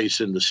any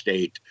place in the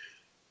state.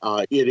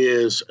 It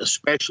is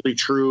especially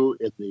true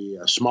in the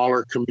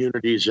smaller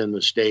communities in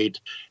the state,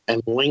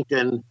 and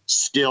Lincoln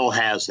still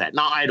has that.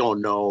 Now, I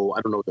don't know.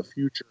 I don't know the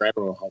future. I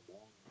don't know how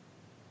long,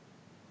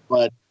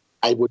 but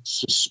I would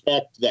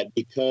suspect that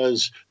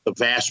because the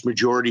vast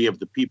majority of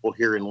the people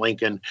here in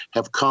Lincoln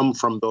have come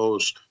from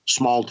those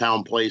small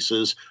town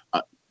places.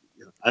 I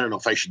don't know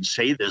if I should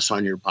say this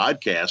on your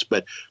podcast,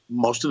 but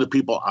most of the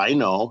people I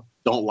know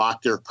don't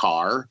lock their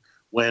car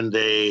when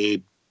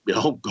they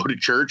go to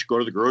church, go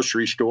to the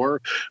grocery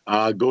store,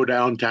 go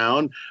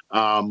downtown.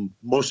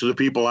 Most of the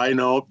people I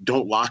know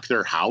don't lock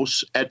their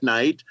house at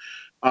night.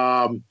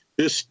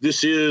 This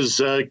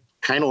is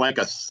kind of like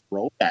a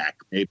throwback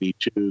maybe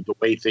to the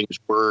way things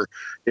were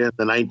in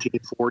the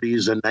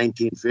 1940s and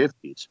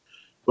 1950s.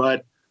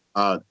 But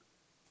a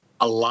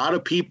lot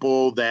of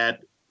people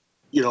that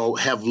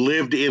have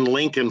lived in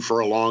Lincoln for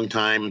a long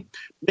time,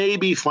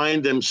 maybe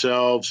find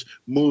themselves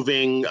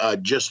moving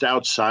just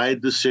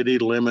outside the city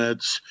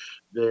limits.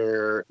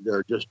 They're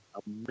just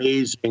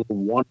amazing,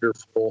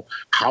 wonderful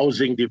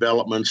housing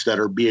developments that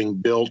are being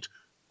built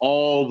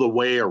all the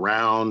way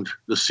around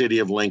the city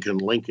of Lincoln.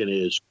 Lincoln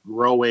is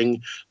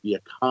growing. The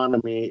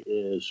economy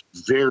is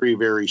very,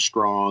 very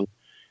strong.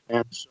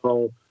 And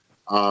so,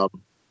 I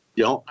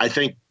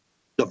think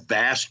the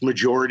vast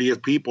majority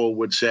of people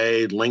would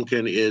say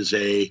Lincoln is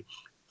a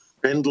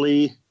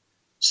friendly,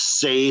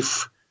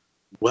 safe,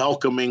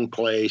 welcoming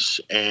place,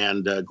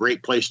 and a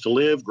great place to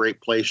live, great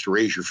place to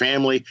raise your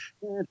family.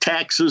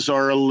 Taxes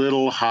are a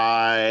little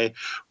high,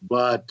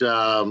 but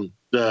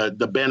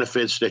the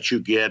benefits that you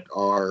get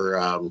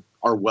are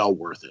well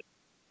worth it.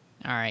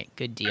 All right,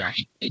 good deal.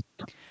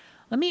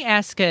 Let me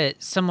ask a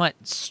somewhat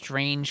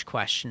strange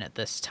question at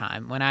this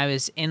time. When I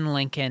was in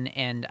Lincoln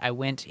and I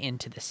went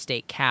into the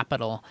state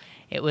capitol,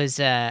 it was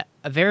a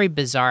very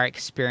bizarre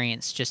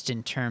experience just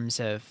in terms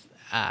of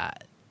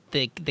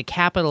the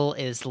Capitol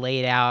is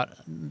laid out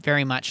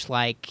very much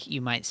like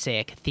you might say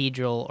a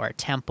cathedral or a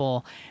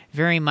temple,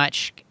 very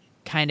much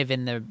kind of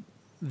in the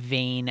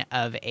vein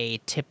of a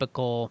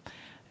typical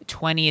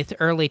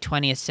early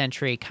 20th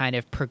century kind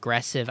of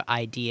progressive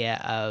idea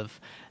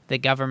of the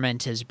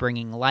government is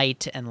bringing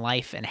light and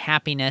life and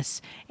happiness,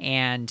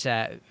 and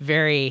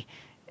very,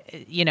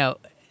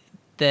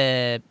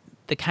 the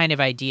kind of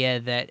idea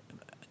that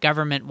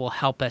government will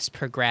help us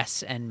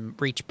progress and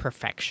reach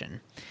perfection.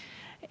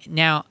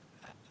 Now,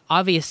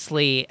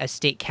 obviously, a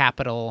state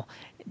capital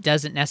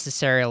doesn't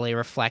necessarily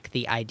reflect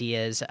the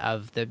ideas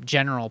of the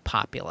general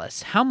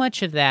populace. How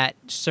much of that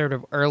sort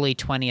of early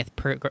 20th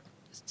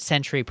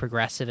century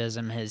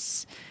progressivism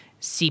has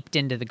seeped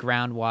into the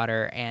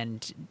groundwater,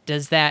 and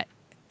does that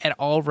at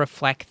all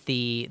reflect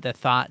the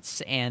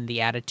thoughts and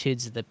the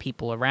attitudes of the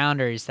people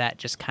around, or is that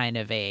just kind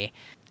of an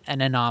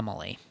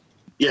anomaly?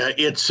 Yeah,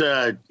 it's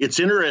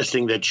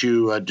interesting that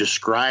you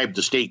described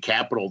the state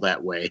capitol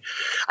that way.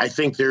 I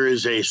think there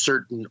is a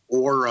certain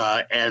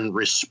aura and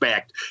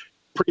respect.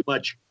 Pretty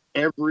much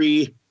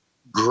every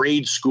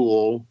grade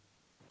school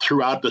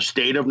throughout the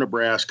state of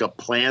Nebraska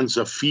plans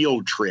a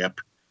field trip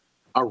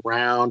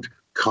around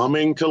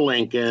coming to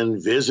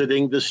Lincoln,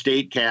 visiting the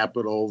state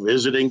capitol,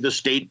 visiting the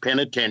state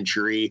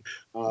penitentiary,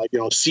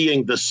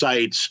 seeing the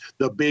sights,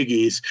 the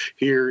biggies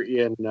here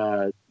in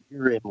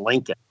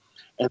Lincoln.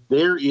 And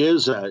there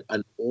is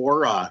an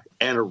aura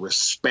and a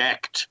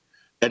respect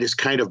that is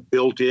kind of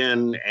built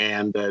in,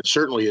 and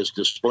certainly is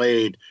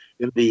displayed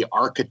in the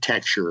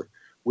architecture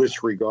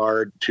with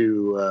regard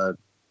to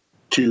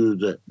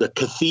the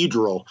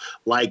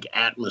cathedral-like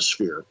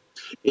atmosphere.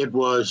 It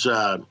was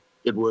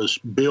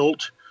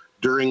built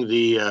during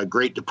the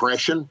Great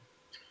Depression,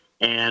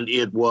 and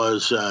it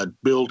was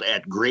built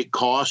at great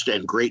cost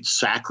and great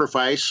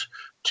sacrifice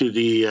to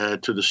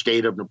the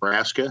state of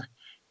Nebraska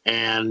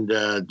and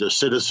the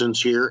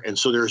citizens here. And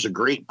so there's a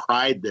great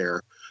pride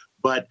there.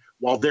 But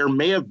while there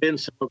may have been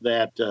some of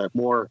that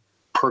more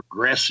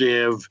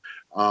progressive,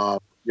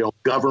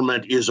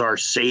 government is our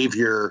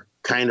savior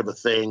kind of a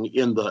thing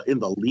in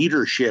the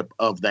leadership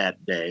of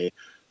that day.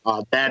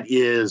 That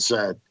is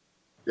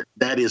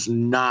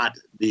not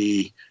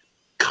the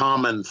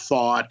common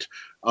thought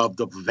of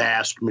the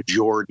vast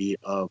majority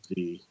of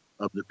the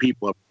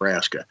people of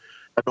Nebraska.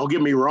 But don't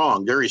get me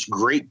wrong, there is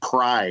great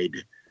pride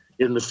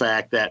in the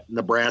fact that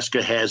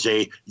Nebraska has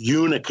a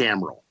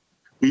unicameral.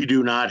 We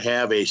do not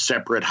have a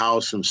separate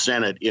House and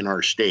Senate in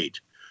our state.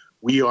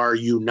 We are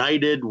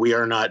united. We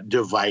are not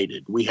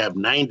divided. We have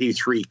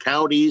 93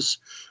 counties.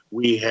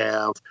 We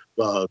have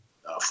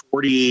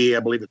 40, I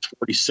believe it's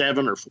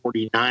 47 or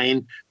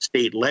 49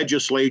 state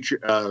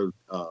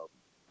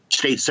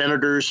state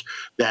senators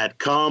that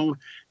come,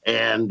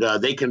 and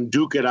they can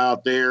duke it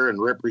out there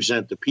and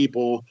represent the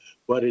people.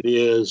 But it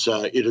is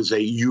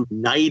a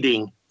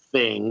uniting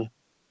thing,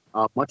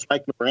 much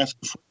like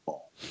Nebraska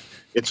football.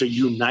 It's a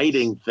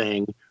uniting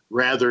thing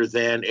rather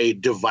than a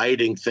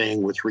dividing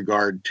thing with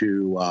regard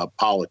to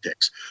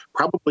politics.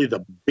 Probably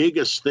the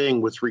biggest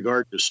thing with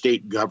regard to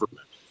state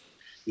government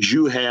is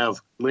you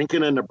have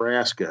Lincoln and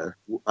Nebraska,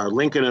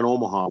 Lincoln and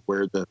Omaha,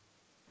 where the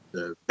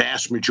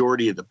vast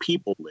majority of the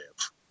people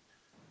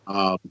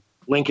live.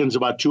 Lincoln's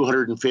about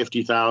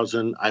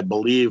 250,000. I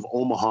believe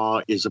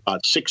Omaha is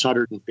about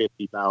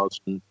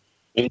 650,000.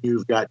 And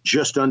you've got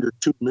just under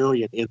 2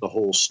 million in the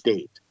whole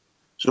state.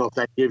 So if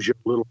that gives you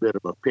a little bit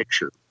of a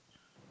picture.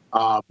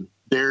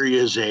 There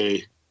is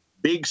a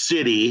big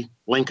city,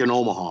 Lincoln,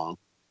 Omaha,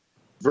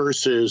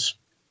 versus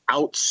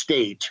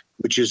outstate,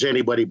 which is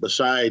anybody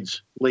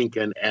besides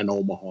Lincoln and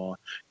Omaha,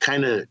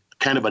 kind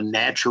of a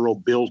natural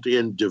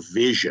built-in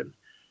division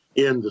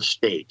in the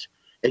state.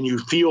 And you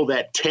feel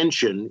that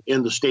tension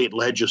in the state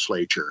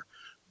legislature.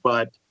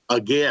 But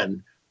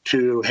again,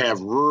 to have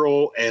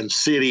rural and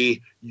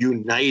city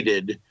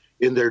united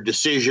in their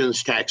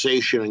decisions,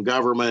 taxation, and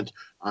government,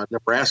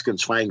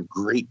 Nebraskans find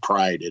great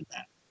pride in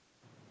that.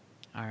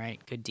 All right,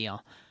 good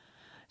deal.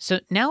 So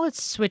now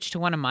let's switch to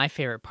one of my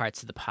favorite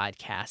parts of the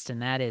podcast,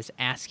 and that is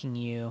asking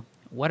you,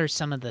 what are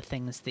some of the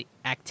things, the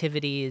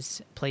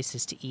activities,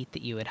 places to eat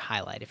that you would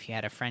highlight? If you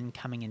had a friend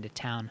coming into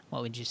town,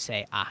 what would you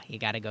say? You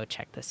got to go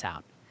check this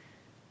out.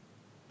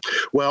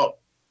 Well,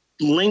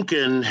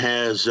 Lincoln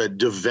has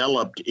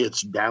developed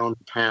its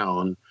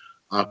downtown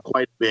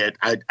quite a bit.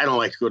 I don't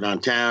like to go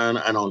downtown.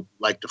 I don't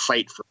like to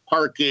fight for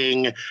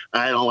parking.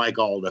 I don't like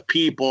all the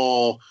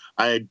people.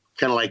 I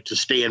kind of like to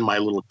stay in my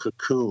little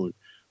cocoon.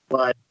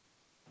 But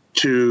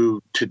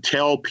to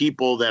tell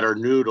people that are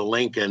new to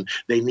Lincoln,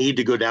 they need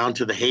to go down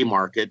to the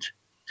Haymarket.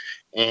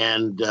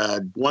 And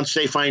once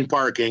they find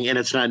parking, and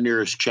it's not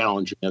near as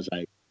challenging as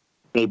I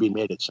maybe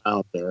made it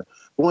sound there.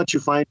 But once you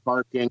find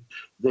parking,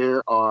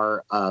 there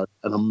are an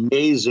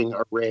amazing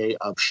array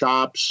of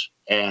shops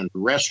and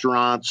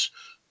restaurants,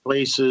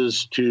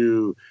 places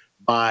to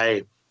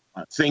buy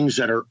things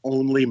that are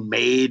only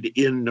made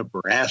in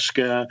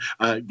Nebraska.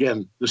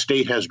 Again, the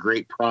state has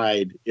great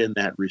pride in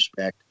that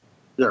respect.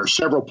 There are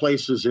several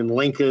places in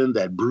Lincoln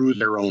that brew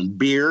their own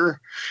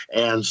beer,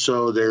 and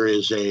so there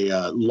is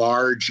a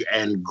large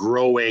and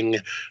growing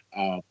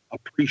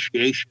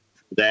appreciation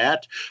for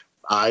that.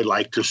 I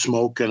like to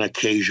smoke an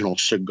occasional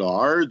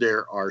cigar.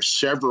 There are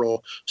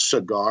several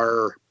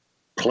cigar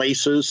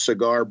places,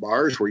 cigar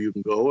bars, where you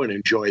can go and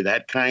enjoy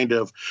that kind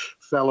of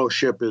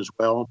fellowship as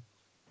well.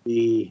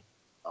 The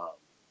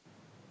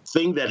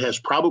thing that has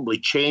probably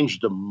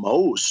changed the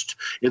most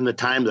in the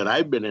time that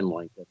I've been in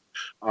Lincoln,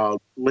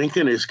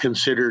 Lincoln is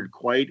considered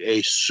quite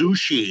a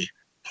sushi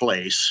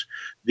place.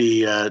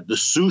 The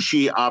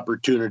sushi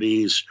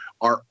opportunities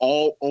are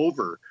all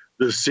over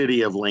the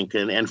city of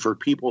Lincoln, and for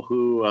people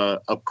who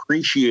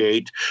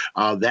appreciate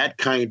that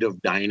kind of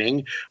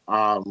dining,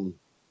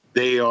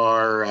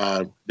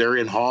 they're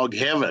in hog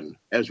heaven,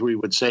 as we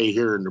would say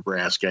here in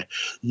Nebraska.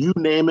 You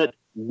name it,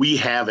 we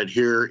have it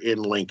here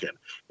in Lincoln.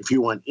 If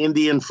you want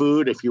Indian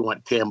food, if you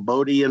want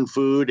Cambodian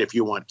food, if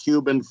you want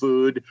Cuban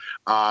food,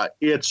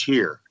 it's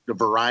here. The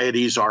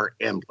varieties are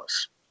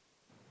endless.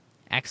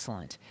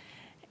 Excellent.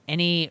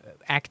 Any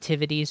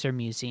activities or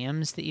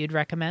museums that you'd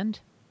recommend?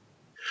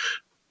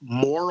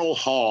 Morrill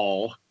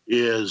Hall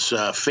is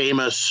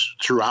famous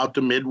throughout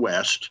the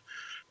Midwest.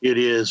 It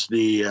is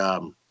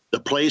the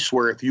place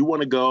where if you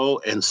want to go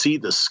and see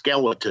the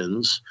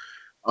skeletons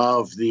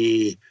of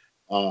the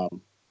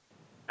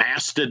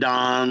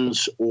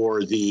mastodons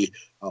or the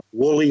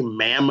woolly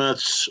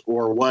mammoths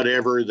or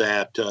whatever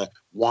that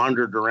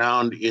wandered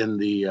around in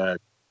the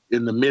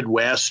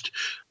Midwest,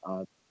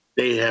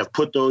 they have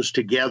put those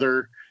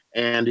together.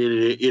 And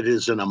it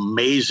is an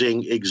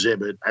amazing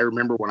exhibit. I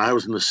remember when I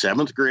was in the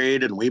 7th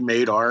grade and we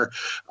made our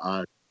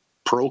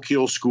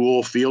parochial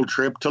school field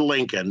trip to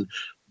Lincoln,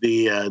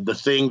 the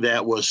thing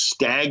that was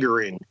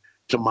staggering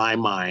to my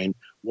mind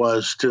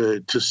was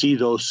to see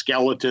those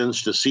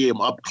skeletons, to see them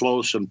up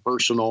close and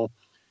personal.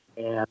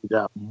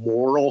 And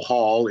Morrill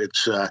Hall,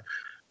 it's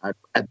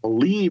I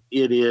believe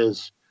it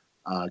is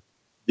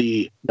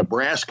the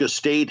Nebraska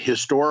State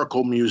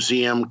Historical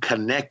Museum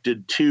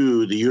connected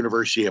to the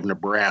University of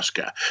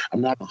Nebraska.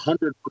 I'm not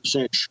 100%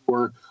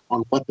 sure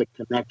on what the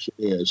connection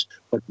is,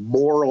 but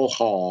Morrill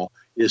Hall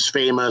is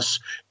famous,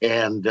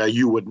 and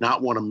you would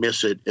not want to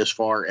miss it as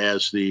far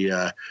as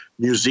the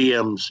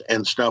museums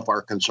and stuff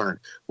are concerned.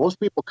 Most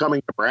people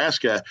coming to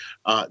Nebraska,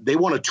 they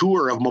want a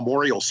tour of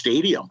Memorial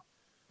Stadium.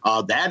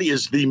 That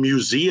is the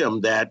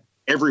museum that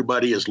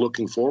everybody is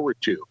looking forward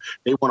to.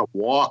 They want to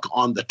walk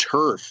on the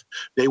turf.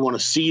 They want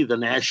to see the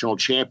national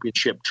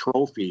championship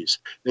trophies.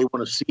 They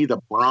want to see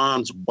the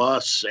bronze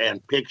busts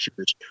and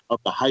pictures of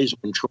the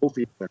Heisman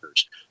Trophy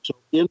winners. So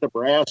in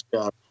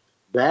Nebraska,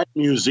 that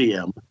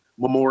museum,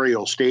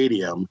 Memorial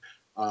Stadium,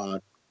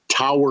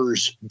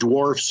 towers,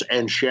 dwarfs,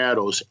 and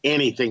shadows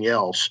anything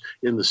else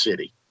in the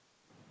city.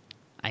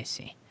 I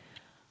see.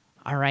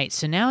 All right,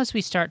 so now as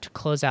we start to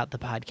close out the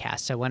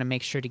podcast, I want to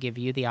make sure to give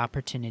you the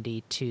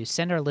opportunity to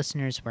send our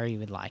listeners where you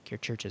would like, your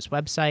church's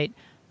website,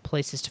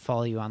 places to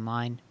follow you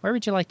online. Where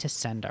would you like to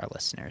send our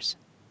listeners?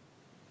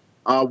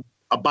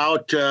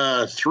 About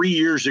 3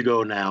 years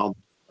ago now,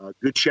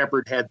 Good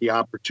Shepherd had the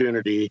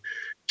opportunity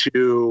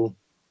to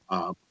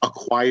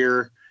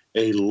acquire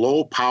a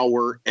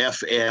low-power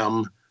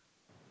FM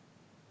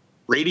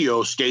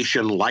radio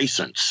station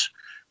license.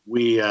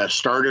 We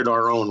started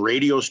our own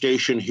radio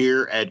station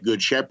here at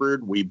Good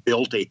Shepherd. We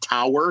built a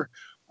tower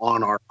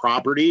on our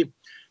property.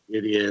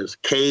 It is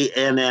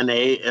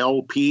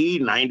KNNALP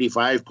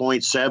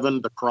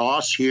 95.7 The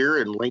Cross here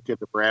in Lincoln,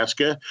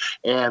 Nebraska.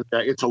 And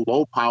it's a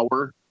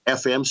low-power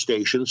FM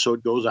station, so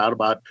it goes out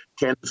about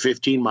 10 to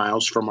 15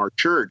 miles from our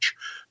church.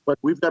 But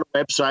we've got a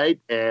website,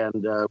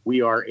 and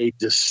we are a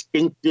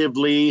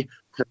distinctively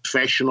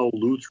confessional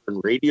Lutheran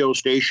radio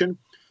station.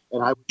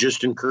 And I would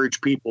just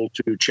encourage people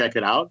to check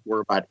it out.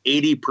 We're about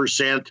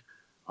 80%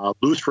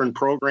 Lutheran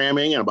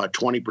programming and about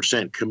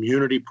 20%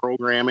 community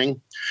programming.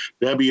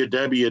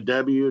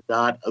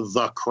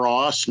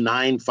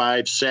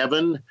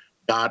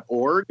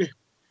 www.thecross957.org.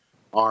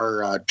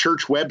 Our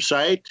church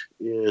website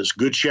is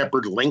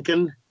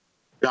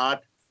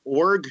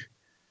goodshepherdlincoln.org.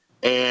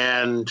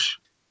 And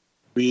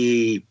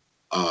we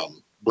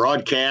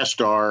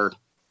broadcast our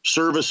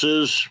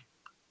services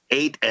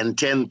 8 and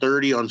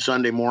 10:30 on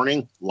Sunday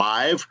morning,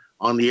 live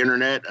on the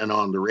internet and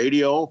on the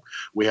radio.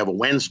 We have a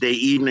Wednesday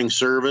evening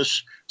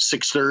service,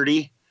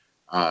 6:30,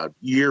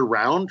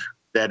 year-round.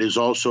 That is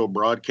also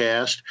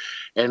broadcast.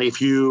 And if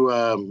you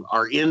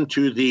are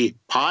into the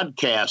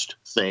podcast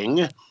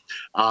thing,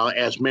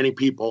 as many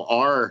people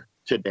are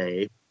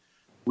today,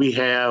 we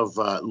have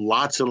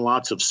lots and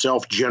lots of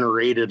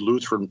self-generated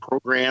Lutheran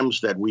programs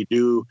that we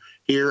do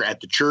here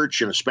at the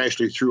church, and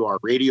especially through our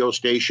radio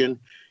station.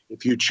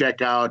 If you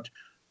check out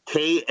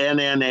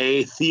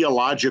KNNA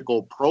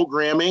Theological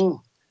Programming,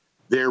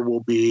 there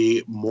will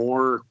be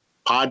more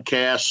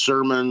podcast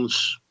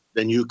sermons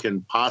than you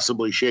can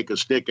possibly shake a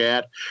stick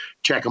at.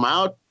 Check them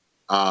out.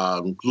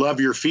 Love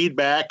your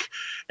feedback.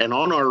 And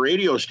on our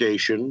radio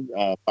station,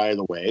 by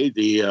the way,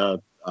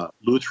 the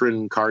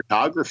Lutheran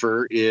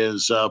Cartographer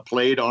is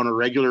played on a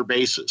regular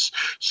basis.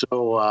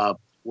 So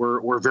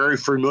we're very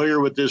familiar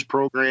with this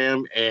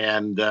program.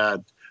 And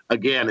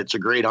again, it's a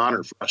great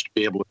honor for us to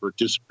be able to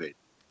participate.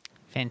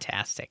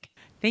 Fantastic.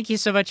 Thank you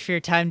so much for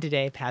your time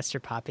today, Pastor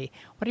Poppe.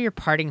 What are your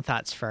parting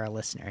thoughts for our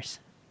listeners?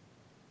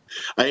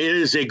 It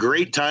is a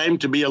great time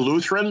to be a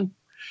Lutheran.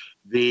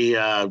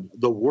 The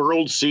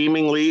world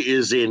seemingly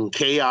is in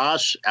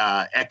chaos,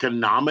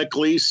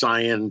 economically,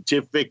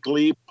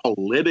 scientifically,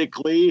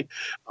 politically,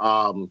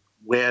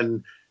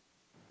 when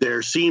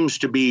there seems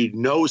to be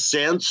no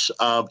sense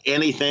of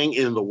anything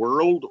in the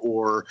world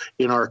or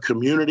in our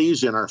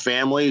communities, in our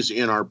families,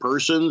 in our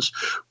persons.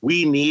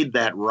 We need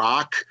that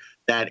rock,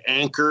 that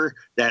anchor,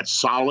 that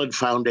solid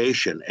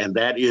foundation, and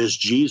that is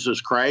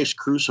Jesus Christ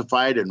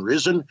crucified and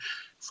risen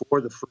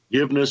for the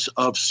forgiveness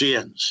of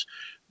sins.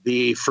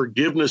 The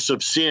forgiveness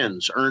of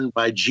sins earned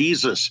by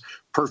Jesus'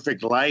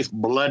 perfect life,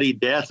 bloody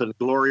death, and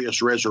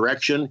glorious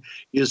resurrection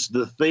is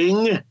the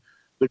thing,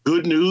 the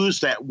good news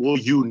that will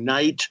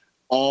unite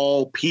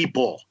all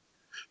people.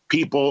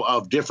 People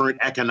of different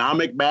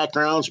economic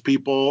backgrounds,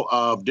 people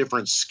of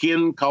different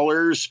skin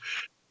colors.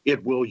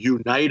 It will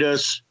unite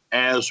us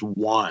as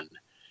one.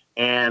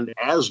 And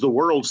as the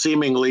world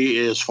seemingly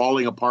is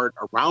falling apart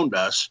around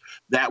us,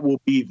 that will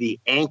be the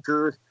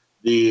anchor,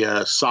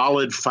 the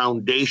solid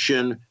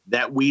foundation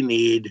that we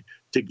need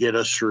to get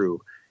us through.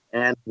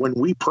 And when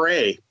we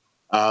pray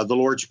the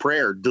Lord's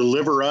Prayer,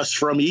 deliver us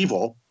from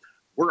evil,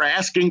 we're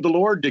asking the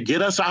Lord to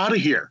get us out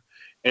of here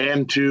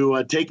and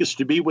to take us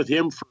to be with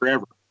him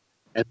forever.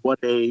 And what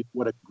a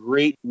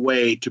great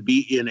way to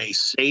be in a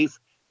safe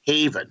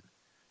haven,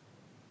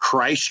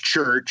 Christ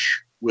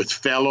Church, with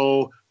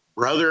fellow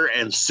brother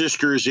and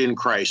sisters in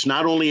Christ,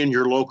 not only in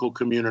your local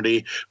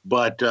community,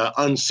 but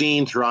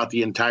unseen throughout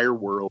the entire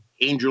world,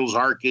 angels,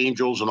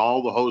 archangels, and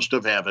all the host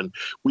of heaven.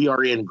 We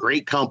are in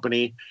great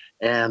company,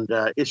 and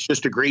it's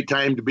just a great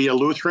time to be a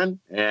Lutheran.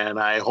 And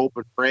I hope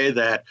and pray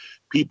that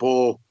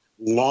people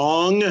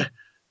long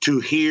to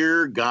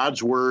hear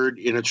God's word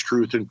in its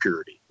truth and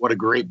purity. What a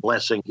great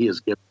blessing he has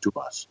given to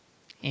us.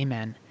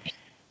 Amen.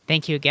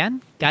 Thank you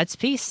again. God's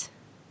peace.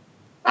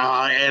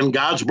 And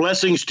God's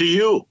blessings to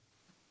you.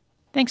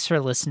 Thanks for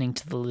listening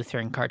to the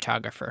Lutheran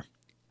Cartographer.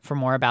 For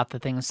more about the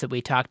things that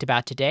we talked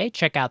about today,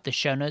 check out the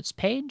show notes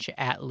page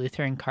at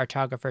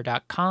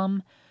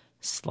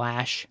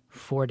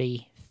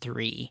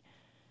lutherancartographer.com/43.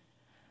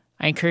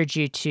 I encourage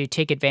you to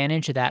take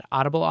advantage of that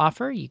Audible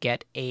offer. You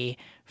get a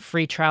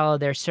free trial of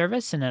their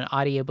service and an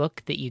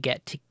audiobook that you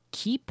get to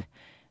keep.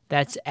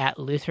 That's at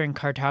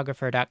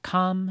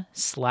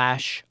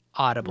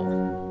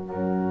lutherancartographer.com/audible.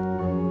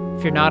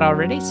 If you're not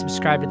already,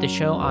 subscribe to the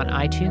show on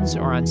iTunes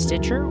or on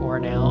Stitcher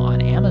or now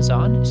on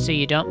Amazon so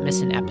you don't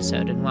miss an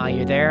episode. And while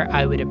you're there,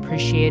 I would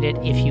appreciate it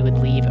if you would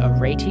leave a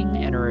rating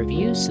and a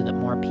review so that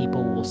more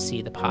people will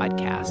see the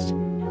podcast.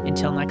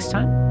 Until next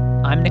time,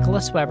 I'm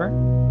Nicholas Weber.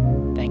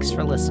 Thanks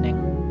for listening.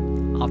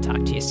 I'll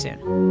talk to you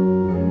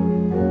soon.